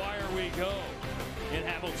 Down to the wire we go in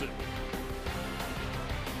Hamilton.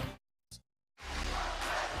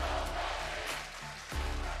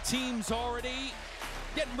 teams already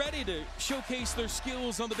getting ready to showcase their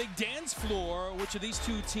skills on the big dance floor. Which of these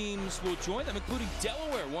two teams will join them, including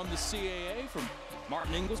Delaware won the CAA from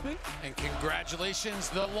Martin Inglesby. And congratulations,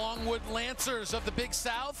 the Longwood Lancers of the Big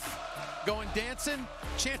South going dancing.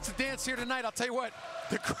 Chance to dance here tonight. I'll tell you what,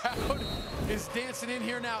 the crowd is dancing in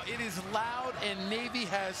here now. It is loud, and Navy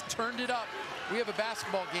has turned it up. We have a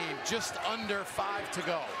basketball game just under 5 to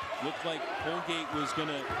go. Looked like Colgate was going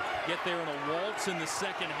to get there in a waltz in the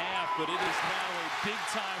second half, but it is now a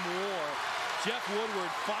big-time war. Jeff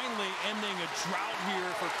Woodward finally ending a drought here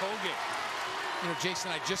for Colgate. You know,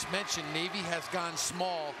 Jason, I just mentioned Navy has gone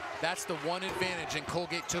small. That's the one advantage, and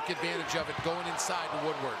Colgate took advantage of it going inside to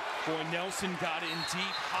Woodward. Boy, Nelson got in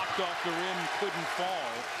deep, hopped off the rim, couldn't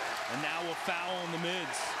fall, and now a foul in the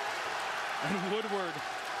mids. And Woodward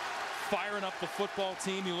firing up the football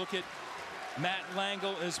team. You look at Matt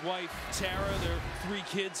Langle, his wife Tara, their 3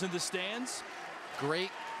 kids in the stands.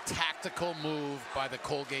 Great tactical move by the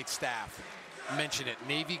Colgate staff. Mention it,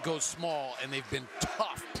 Navy goes small, and they've been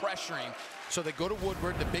tough pressuring. So they go to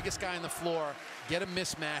Woodward, the biggest guy on the floor, get a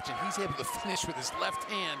mismatch, and he's able to finish with his left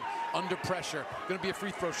hand under pressure. Going to be a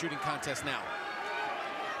free throw shooting contest now.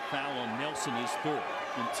 Foul on Nelson is 3rd,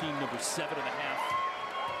 and team number 7.5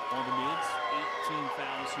 on the mids. 18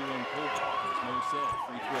 fouls here on Colgate. As Mo said,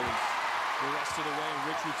 free throws the rest of the way.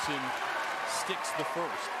 Richardson sticks the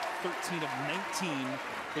first. 13 of 19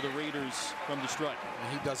 for the Raiders from the stripe.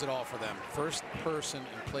 And he does it all for them. First person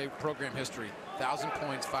in program history, 1,000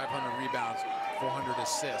 points, 500 rebounds, 400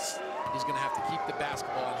 assists. He's going to have to keep the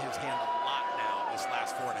basketball in his hand a lot now this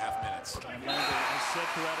last 4.5 minutes. And Langle has said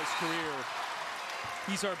throughout his career,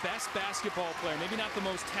 he's our best basketball player. Maybe not the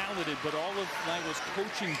most talented, but all of Langle's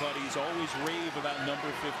coaching buddies always rave about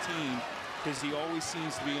number 15 because he always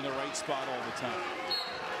seems to be in the right spot all the time.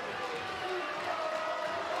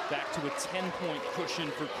 Back to a 10-point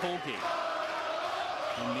cushion for Colgate.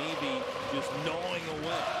 And Navy just gnawing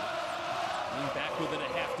away. And back within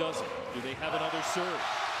a half dozen. Do they have another serve?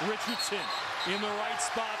 Richardson in the right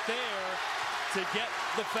spot there to get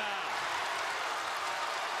the foul.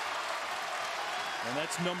 And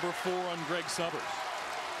that's number 4 on Greg Subbers.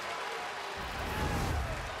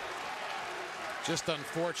 Just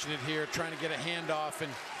unfortunate here, trying to get a handoff,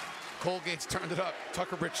 and Colgate's turned it up.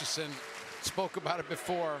 Tucker Richardson spoke about it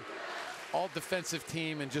before. All defensive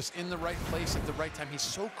team and just in the right place at the right time. He's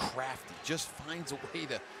so crafty, just finds a way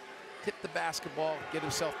to hit the basketball, get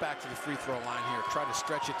himself back to the free throw line here, try to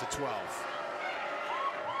stretch it to 12.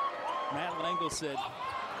 Matt Langle said,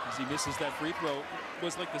 as he misses that free throw,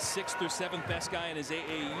 was like the 6th or 7th best guy in his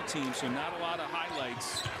AAU team, so not a lot of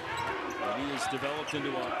highlights. But he has developed into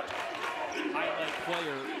a highlight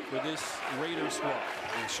player for this Raiders squad.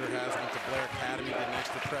 He sure has. Went to Blair Academy, did next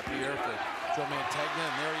to prep year for Joe Mantegna,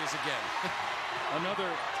 and there he is again. Another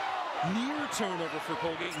near turnover for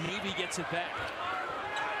Colgate. Navy gets it back.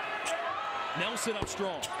 Nelson up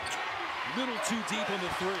strong. Little too deep on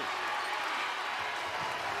the 3.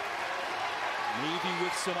 Navy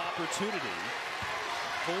with some opportunity.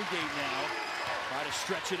 Colgate now try to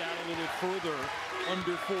stretch it out a little further.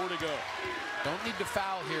 Under 4 to go. Don't need to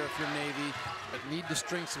foul here if you're Navy, but need to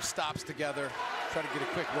string some stops together. Try to get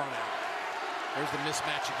a quick run out. There's the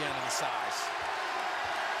mismatch again on the size.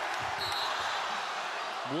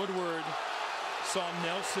 Woodward saw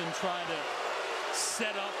Nelson try to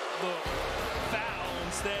set up the foul.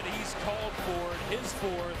 Instead, he's called for it, his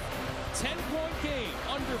 4th. 10-point game,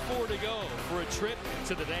 under 4 to go for a trip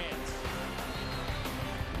to the dance.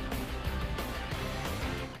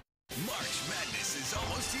 March Madness is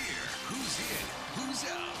almost here. Who's in? Who's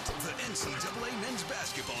out? The NCAA Men's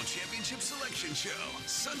Basketball Championship Selection Show.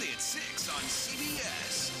 Sunday at 6 on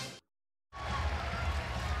CBS.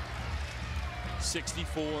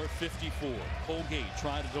 64-54. Colgate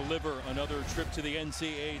trying to deliver another trip to the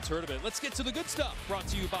NCAA tournament. Let's get to the good stuff. Brought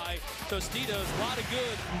to you by Tostitos. A lot of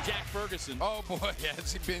good from Jack Ferguson. Oh boy,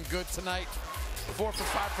 has he been good tonight. 4 for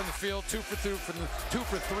 5 from the field, 2 for 3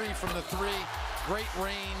 from the 3. Great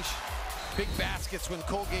range, big baskets when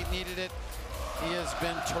Colgate needed it. He has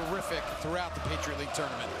been terrific throughout the Patriot League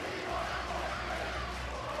tournament.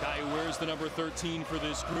 Guy who wears the number 13 for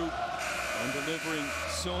this group and delivering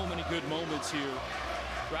so many good moments here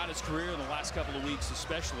throughout his career in the last couple of weeks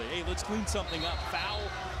especially. Hey, let's clean something up. Foul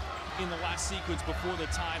in the last sequence before the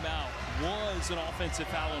timeout was an offensive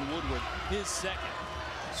foul on Woodward, his 2nd.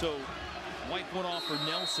 So wipe one off for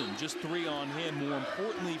Nelson, just 3 on him. More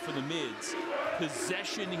importantly for the mids,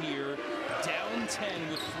 possession here, down 10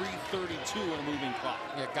 with 3:32 on a moving clock.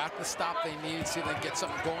 Yeah, got the stop they needed. See if they can get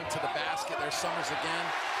something going to the basket. There's Summers again.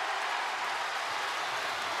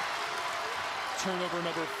 Turnover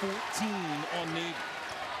number 14 on Navy.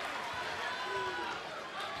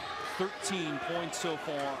 13 points so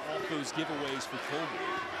far off those giveaways for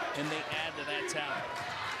Colgate, and they add to that tally.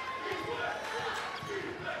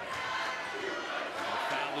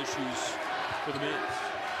 Foul issues for the Mids.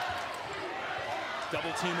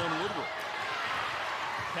 Double team on Woodward.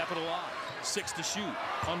 Capitalize. 6 to shoot.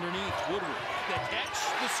 Underneath Woodward. The catch,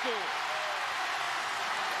 the score.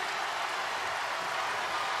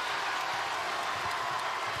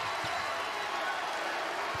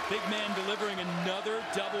 Big man delivering another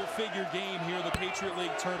double-figure game here in the Patriot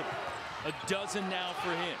League tournament. A dozen now for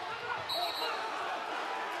him.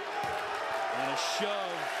 And a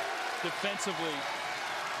shove defensively.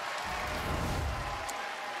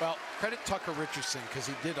 Well, credit Tucker Richardson because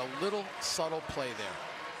he did a little subtle play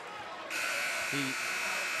there. He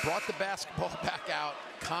brought the basketball back out,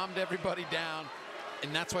 calmed everybody down,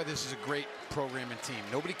 and that's why this is a great program and team.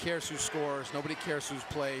 Nobody cares who scores. Nobody cares who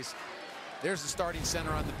plays. There's the starting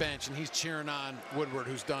center on the bench, and he's cheering on Woodward,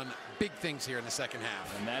 who's done big things here in the second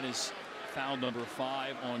half. And that is foul number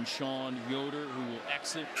 5 on Sean Yoder, who will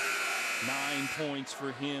exit. 9 points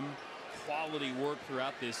for him. Quality work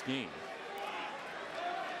throughout this game.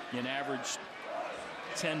 An averaged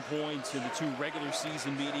 10 points in the 2 regular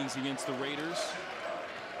season meetings against the Raiders.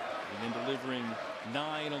 And then delivering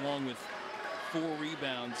 9 along with 4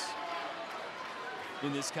 rebounds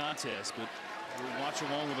in this contest. But we'll watch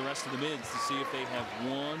along with the rest of the Mids to see if they have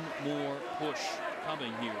one more push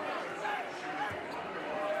coming here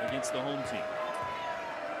against the home team.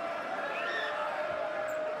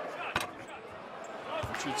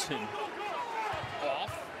 Richardson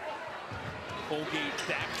off. Colgate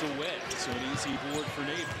backed away, so an easy board for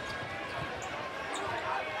Navy.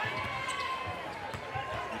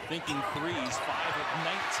 You're thinking threes, 5 of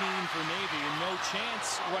 19 for Navy, and no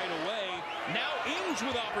chance right away. Now Inge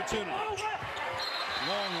with opportunity.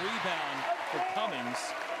 Long rebound for Cummings,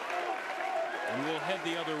 and we'll head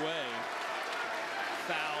the other way.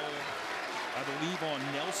 Foul, I believe, on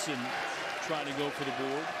Nelson, trying to go for the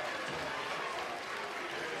board.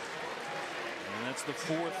 And that's the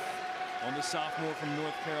 4th on the sophomore from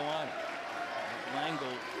North Carolina.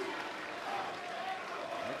 Langle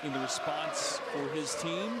making the response for his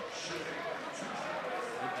team.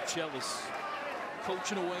 DeChellis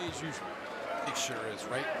coaching away as usual. He sure is,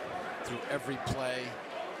 right through every play.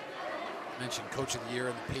 Mentioned Coach of the Year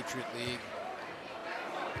in the Patriot League.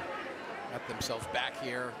 Got themselves back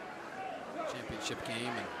here. Championship game.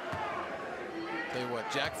 And tell you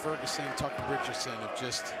what, Jack Ferguson and Tucker Richardson have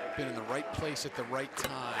just been in the right place at the right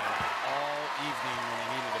time all evening when they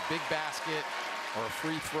needed a big basket or a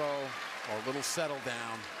free throw or a little settle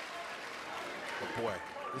down. But boy,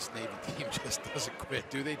 this Navy team just doesn't quit,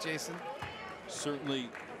 do they, Jason? Certainly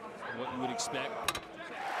what you would expect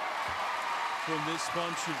from this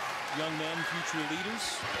bunch of young men, future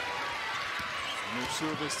leaders. And their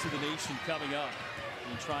service to the nation coming up.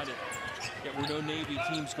 And try to get where no Navy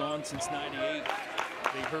team's gone since '98.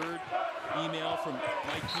 They heard email from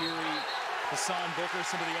Mike Geary, Hassan Booker,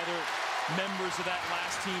 some of the other members of that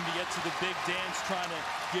last team to get to the big dance, trying to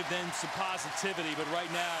give them some positivity. But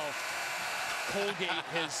right now, Colgate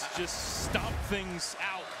has just stomped things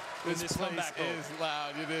out in this comeback. This place is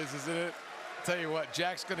loud. It is, isn't it? Tell you what,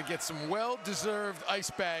 Jack's going to get some well-deserved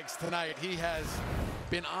ice bags tonight. He has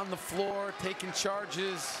been on the floor, taking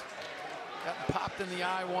charges, got popped in the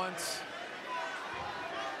eye once.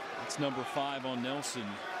 It's number 5 on Nelson.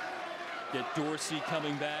 Get Dorsey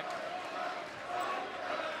coming back.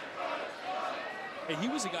 Hey, he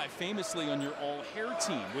was a guy famously on your all-hair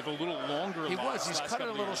team with a little longer. He was. He's cut it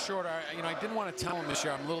a little shorter. I didn't want to tell him this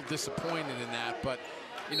year. I'm a little disappointed in that, but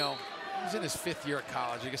he's in his 5th year of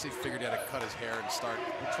college. I guess he figured he had to cut his hair and start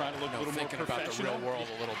trying to look a little thinking more about the real world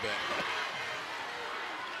a little bit.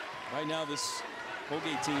 Right now, this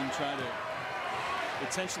Colgate team trying to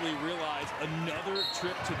potentially realize another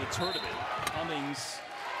trip to the tournament. Cummings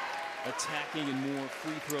attacking and more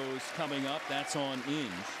free throws coming up. That's on Inge.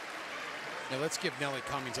 Now let's give Nelly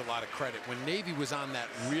Cummings a lot of credit. When Navy was on that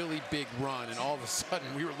really big run and all of a sudden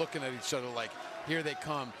we were looking at each other like, here they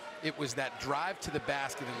come. It was that drive to the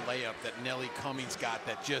basket and layup that Nelly Cummings got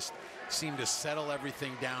that just seemed to settle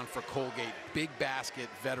everything down for Colgate. Big basket,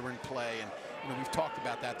 veteran play, and we've talked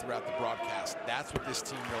about that throughout the broadcast. That's what this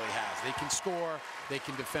team really has. They can score, they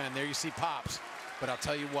can defend. There you see Pops. But I'll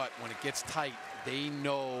tell you what, when it gets tight, they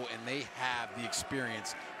know and they have the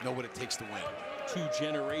experience, know what it takes to win. 2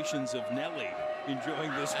 generations of Nelly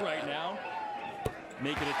enjoying this right now.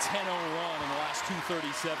 Making a 10-0 run in the last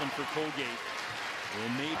 2:37 for Colgate.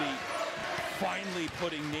 And maybe finally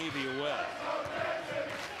putting Navy away.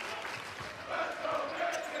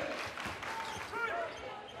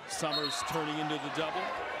 Summers turning into the double.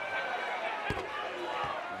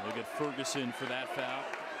 And Look at Ferguson for that foul.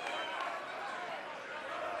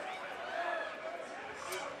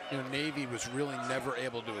 You know, Navy was really never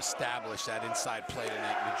able to establish that inside play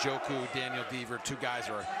tonight. Njoku, Daniel Deaver, two guys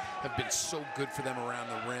have been so good for them around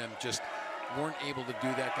the rim. Just weren't able to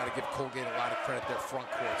do that. Got to give Colgate a lot of credit. Their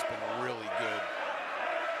front court's been really good.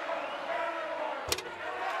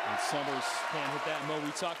 And Summers can't hit that. Mo,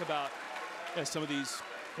 we talk about some of these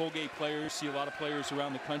Colgate players, see a lot of players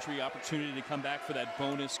around the country, opportunity to come back for that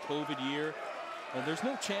bonus COVID year. Well, there's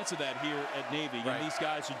no chance of that here at Navy. Right. And these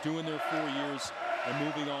guys are doing their 4 years and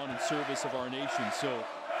moving on in service of our nation. So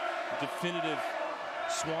a definitive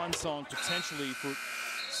swan song potentially for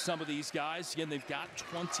some of these guys. Again, they've got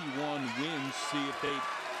 21 wins. See if they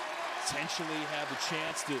potentially have a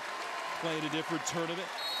chance to play in a different tournament.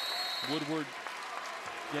 Woodward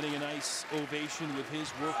getting a nice ovation with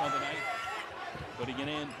his work on the night. But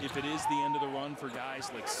again, if it is the end of the run for guys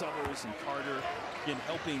like Summers and Carter, again,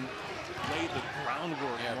 helping lay the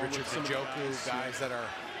groundwork. Yeah, Richard Njoku, guys that are,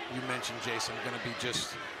 you mentioned, Jason, going to be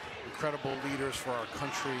just incredible leaders for our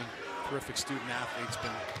country, terrific student athletes.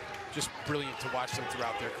 Been just brilliant to watch them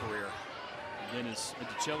throughout their career. Again, as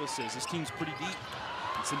DiCella says, this team's pretty deep.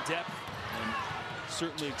 It's in depth and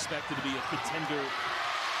certainly expected to be a contender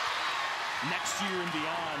next year and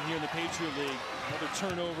beyond here in the Patriot League. Another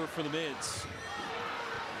turnover for the Mids.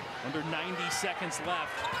 Under 90 seconds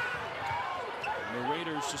left. And the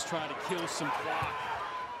Raiders just trying to kill some clock.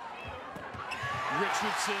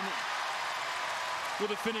 Richardson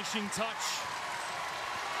with a finishing touch.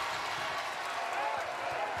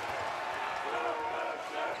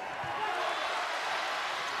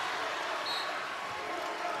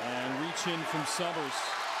 And reach in from Summers.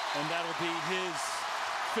 And that'll be his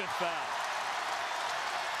 5th foul.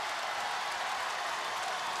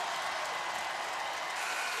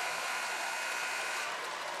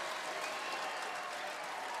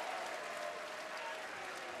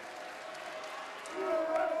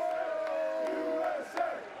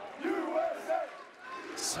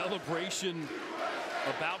 Celebration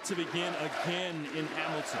about to begin again in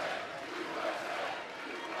Hamilton.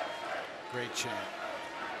 Great chant.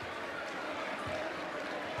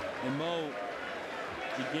 And Mo,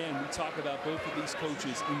 again, we talk about both of these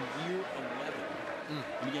coaches in year 11.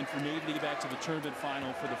 And again, for Navy to get back to the tournament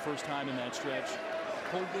final for the first time in that stretch.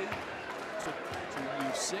 Colgate took to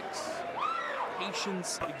year 6.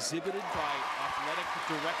 Patience exhibited by athletic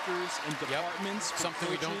directors and departments. Something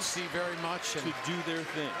we don't see very much. To do their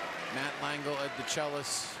thing. Matt Langle, Ed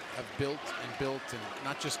DeCellis have built, and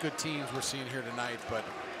not just good teams we're seeing here tonight, but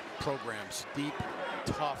programs. Deep,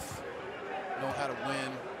 tough, know how to win.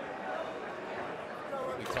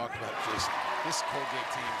 We talked about Jason. This Colgate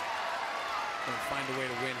team going to find a way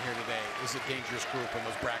to win here today. This is a dangerous group when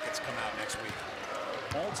those brackets come out next week.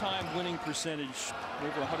 All-time winning percentage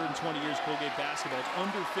over 120 years Colgate basketball. It's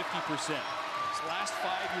under 50%. This last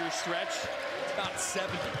 5-year stretch, it's about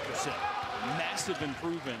 70%. Massive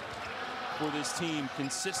improvement for this team.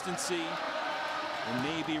 Consistency, and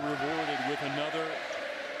maybe rewarded with another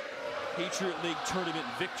Patriot League tournament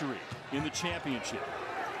victory in the championship.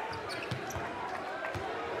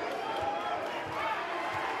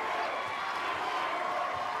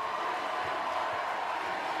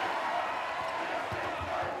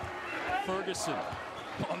 Ferguson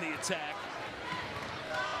on the attack.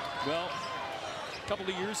 Well, a couple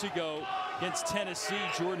of years ago against Tennessee,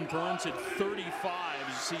 Jordan Burns at 35.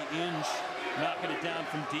 You see Inge knocking it down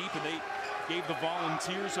from deep, and they gave the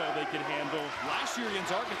Volunteers all they could handle. Last year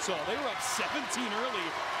against Arkansas, they were up 17 early,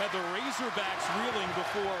 had the Razorbacks reeling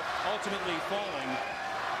before ultimately falling.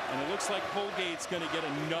 And it looks like Colgate's going to get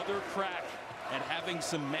another crack at having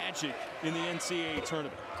some magic in the NCAA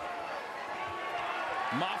tournament.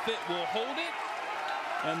 Moffitt will hold it,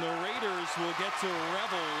 and the Raiders will get to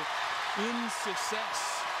revel in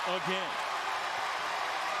success again.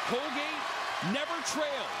 Colgate never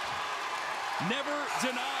trailed, never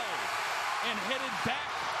denied, and headed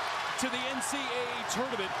back to the NCAA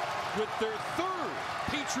tournament with their 3rd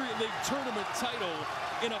Patriot League tournament title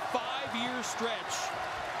in a 5-year stretch.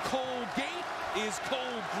 Colgate is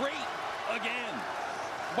Colgate again.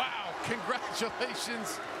 Wow,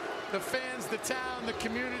 congratulations. The fans, the town, the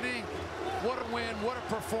community. What a win, what a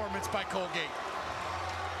performance by Colgate.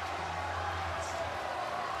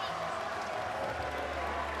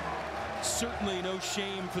 Certainly no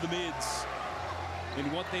shame for the Mids in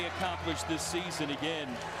what they accomplished this season. Again,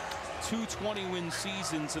 2 20-win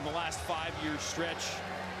seasons in the last 5-year stretch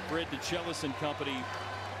for Ed DeCellis and company.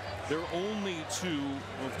 They're only 2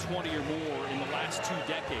 of 20 or more in the last 2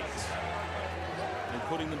 decades. And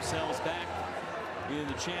putting themselves back in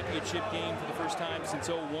the championship game for the first time since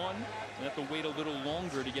 '01. They have to wait a little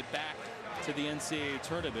longer to get back to the NCAA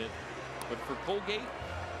tournament. But for Colgate,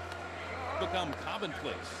 it's become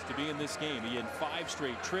commonplace to be in this game. He had 5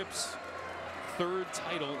 straight trips, 3rd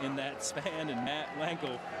title in that span. And Matt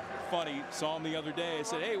Lankel, funny, saw him the other day. I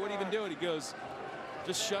said, "Hey, what have you been doing?" He goes,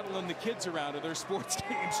 "Just shuttling the kids around to their sports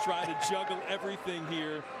games, trying to juggle everything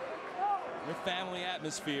here." Their family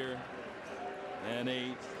atmosphere.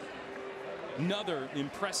 And another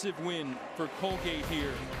impressive win for Colgate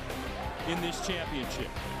here in this championship.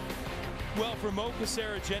 Well, for Mo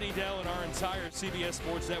Casera, Jenny Dell, and our entire CBS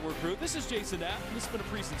Sports Network crew, this is Jason Knapp. This has been a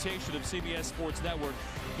presentation of CBS Sports Network,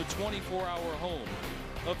 the 24-hour home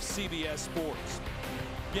of CBS Sports.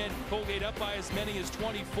 Again, Colgate up by as many as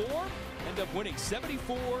 24, end up winning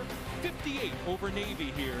 74-58 over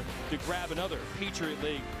Navy here to grab another Patriot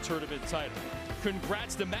League tournament title.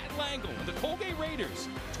 Congrats to Matt Lankel and the Colgate Raiders,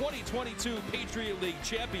 2022 Patriot League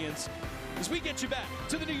champions, as we get you back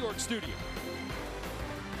to the New York studio.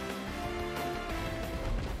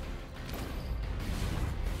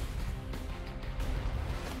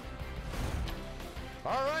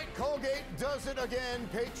 All right, Colgate does it again.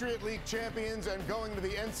 Patriot League champions and going to the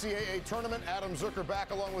NCAA tournament. Adam Zucker back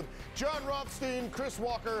along with John Rothstein, Chris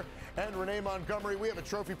Walker, and Renee Montgomery. We have a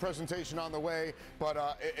trophy presentation on the way,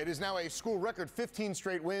 but it is now a school record 15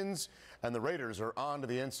 straight wins, and the Raiders are on to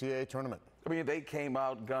the NCAA tournament. I mean, they came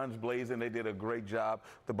out guns blazing. They did a great job.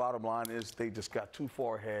 The bottom line is they just got too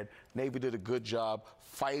far ahead. Navy did a good job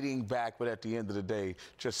fighting back, but at the end of the day,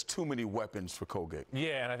 just too many weapons for Colgate.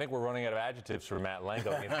 Yeah, and I think we're running out of adjectives for Matt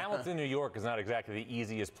Lankel. I mean, Hamilton, New York is not exactly the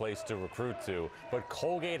easiest place to recruit to, but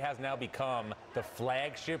Colgate has now become the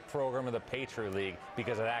flagship program of the Patriot League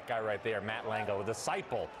because of that guy right there, Matt Lankel, a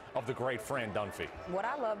disciple of the great Fran Dunphy. What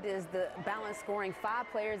I loved is the balanced scoring,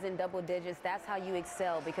 5 players in double digits. That's how you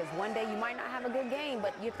excel, because one day you might not have a good game,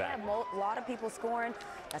 but you can have a lot of people scoring.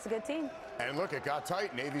 That's a good team. And look, it got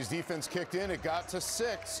tight. Navy's defense kicked in. It got to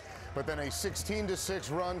 6, but then a 16-6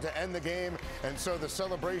 run to end the game. And so the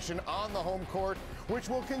celebration on the home court, which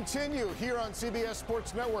will continue here on CBS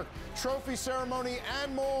Sports Network. Trophy ceremony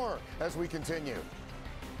and more as we continue.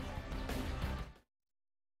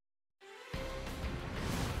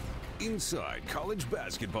 Inside College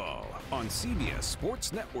Basketball on CBS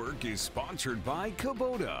Sports Network is sponsored by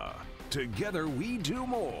Kubota. Together we do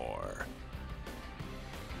more.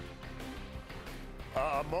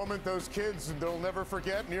 A moment those kids, they'll never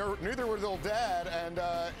forget. Neither will their dad, and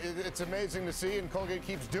it's amazing to see, and Colgate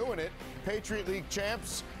keeps doing it. Patriot League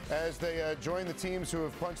champs as they join the teams who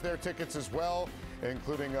have punched their tickets as well,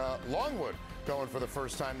 including Longwood, going for the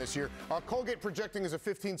first time this year. Colgate projecting as a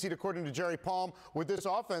 15 seed according to Jerry Palm. With this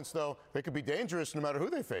offense, though, they could be dangerous no matter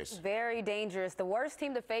who they face. Very dangerous. The worst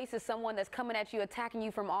team to face is someone that's coming at you, attacking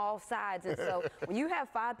you from all sides. And so when you have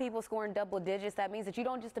 5 people scoring double digits, that means that you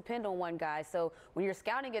don't just depend on one guy. So when you're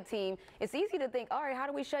scouting a team, it's easy to think, all right, how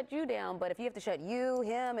do we shut you down? But if you have to shut you,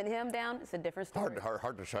 him, and him down, it's a different story.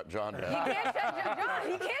 Hard to shut John down. You can't shut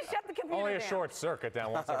John. You can't shut the computer down. Only a short circuit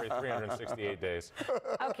down once every 368 days.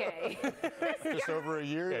 Okay. Just over a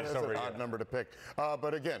year. Yeah, that's an odd number to pick.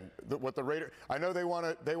 But again, what the Raiders, I know they want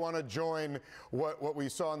to join what we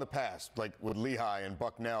saw in the past, like with Lehigh and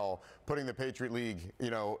Bucknell, putting the Patriot League,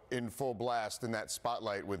 in full blast in that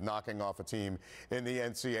spotlight with knocking off a team in the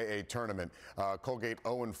NCAA tournament. Colgate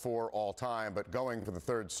 0-4 all time, but going for the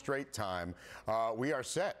 3rd straight time. We are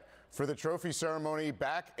set for the trophy ceremony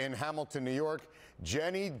back in Hamilton, New York.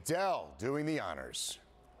 Jenny Dell doing the honors.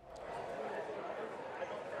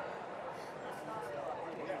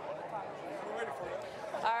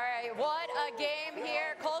 What a game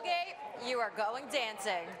here. Colgate, you are going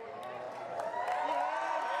dancing.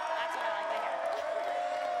 That's what I like to hear.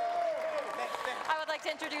 I would like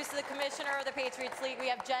to introduce the commissioner of the Patriots League. We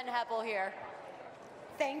have Jen Heppel here.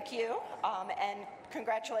 Thank you, and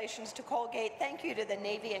congratulations to Colgate. Thank you to the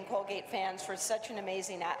Navy and Colgate fans for such an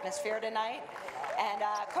amazing atmosphere tonight. And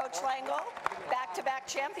Coach Lankel, back-to-back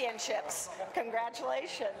championships.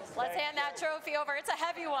 Congratulations. Let's hand that trophy over. It's a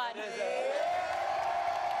heavy one.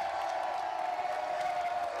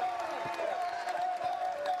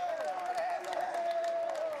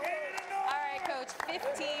 All right, Coach,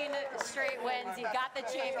 15 straight wins. You got the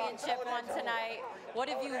championship one tonight. What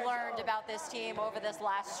have you learned about this team over this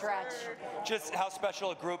last stretch? Just how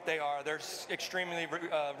special a group they are. They're extremely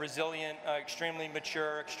resilient, extremely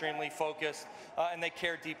mature, extremely focused, and they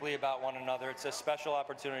care deeply about one another. It's a special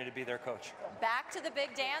opportunity to be their coach. Back to the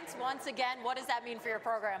big dance once again. What does that mean for your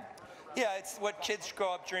program? Yeah, it's what kids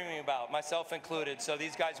grow up dreaming about, myself included. So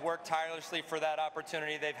these guys work tirelessly for that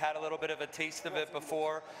opportunity. They've had a little bit of a taste of it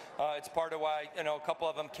before. It's part of why, you know, a couple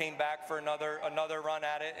of them came back for another run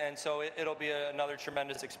at it, and so it'll be another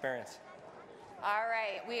tremendous experience. All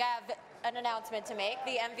right, we have an announcement to make.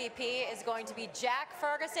 The MVP is going to be Jack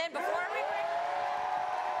Ferguson. Before we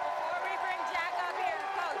bring Jack up here,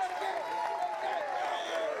 Coach.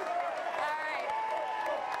 All right.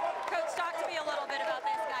 Coach, talk to me a little bit about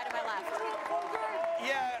this guy to my left.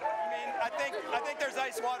 Yeah, I mean, I think there's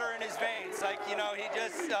ice water in his veins. Like, you know,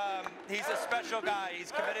 he's a special guy.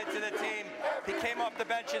 He's committed to the team. He came off the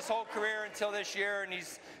bench his whole career until this year, and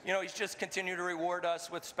he's just continued to reward us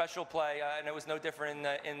with special play. And it was no different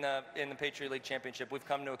in the Patriot League Championship. We've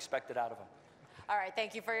come to expect it out of him. All right,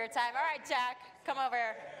 thank you for your time. All right, Jack, come over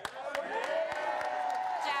here.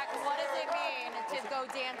 Jack, what does it mean to go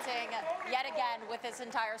dancing yet again with this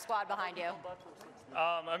entire squad behind you?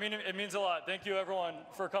 I mean, it means a lot. Thank you, everyone,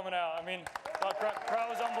 for coming out. I mean, the crowd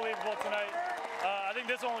was unbelievable tonight. I think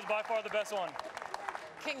this one was by far the best one.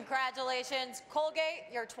 Congratulations, Colgate,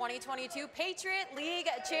 your 2022 Patriot League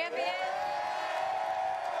champion.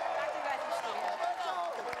 Back to you guys in the studio.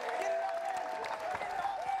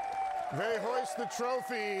 They hoist the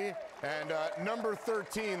trophy, and number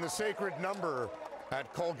 13, the sacred number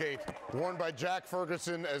at Colgate, worn by Jack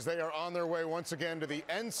Ferguson, as they are on their way once again to the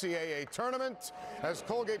NCAA tournament. As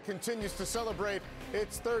Colgate continues to celebrate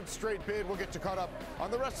its third straight bid, we'll get you caught up on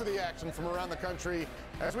the rest of the action from around the country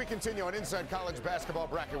as we continue on Inside College Basketball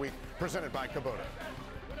Bracket Week, presented by Kubota.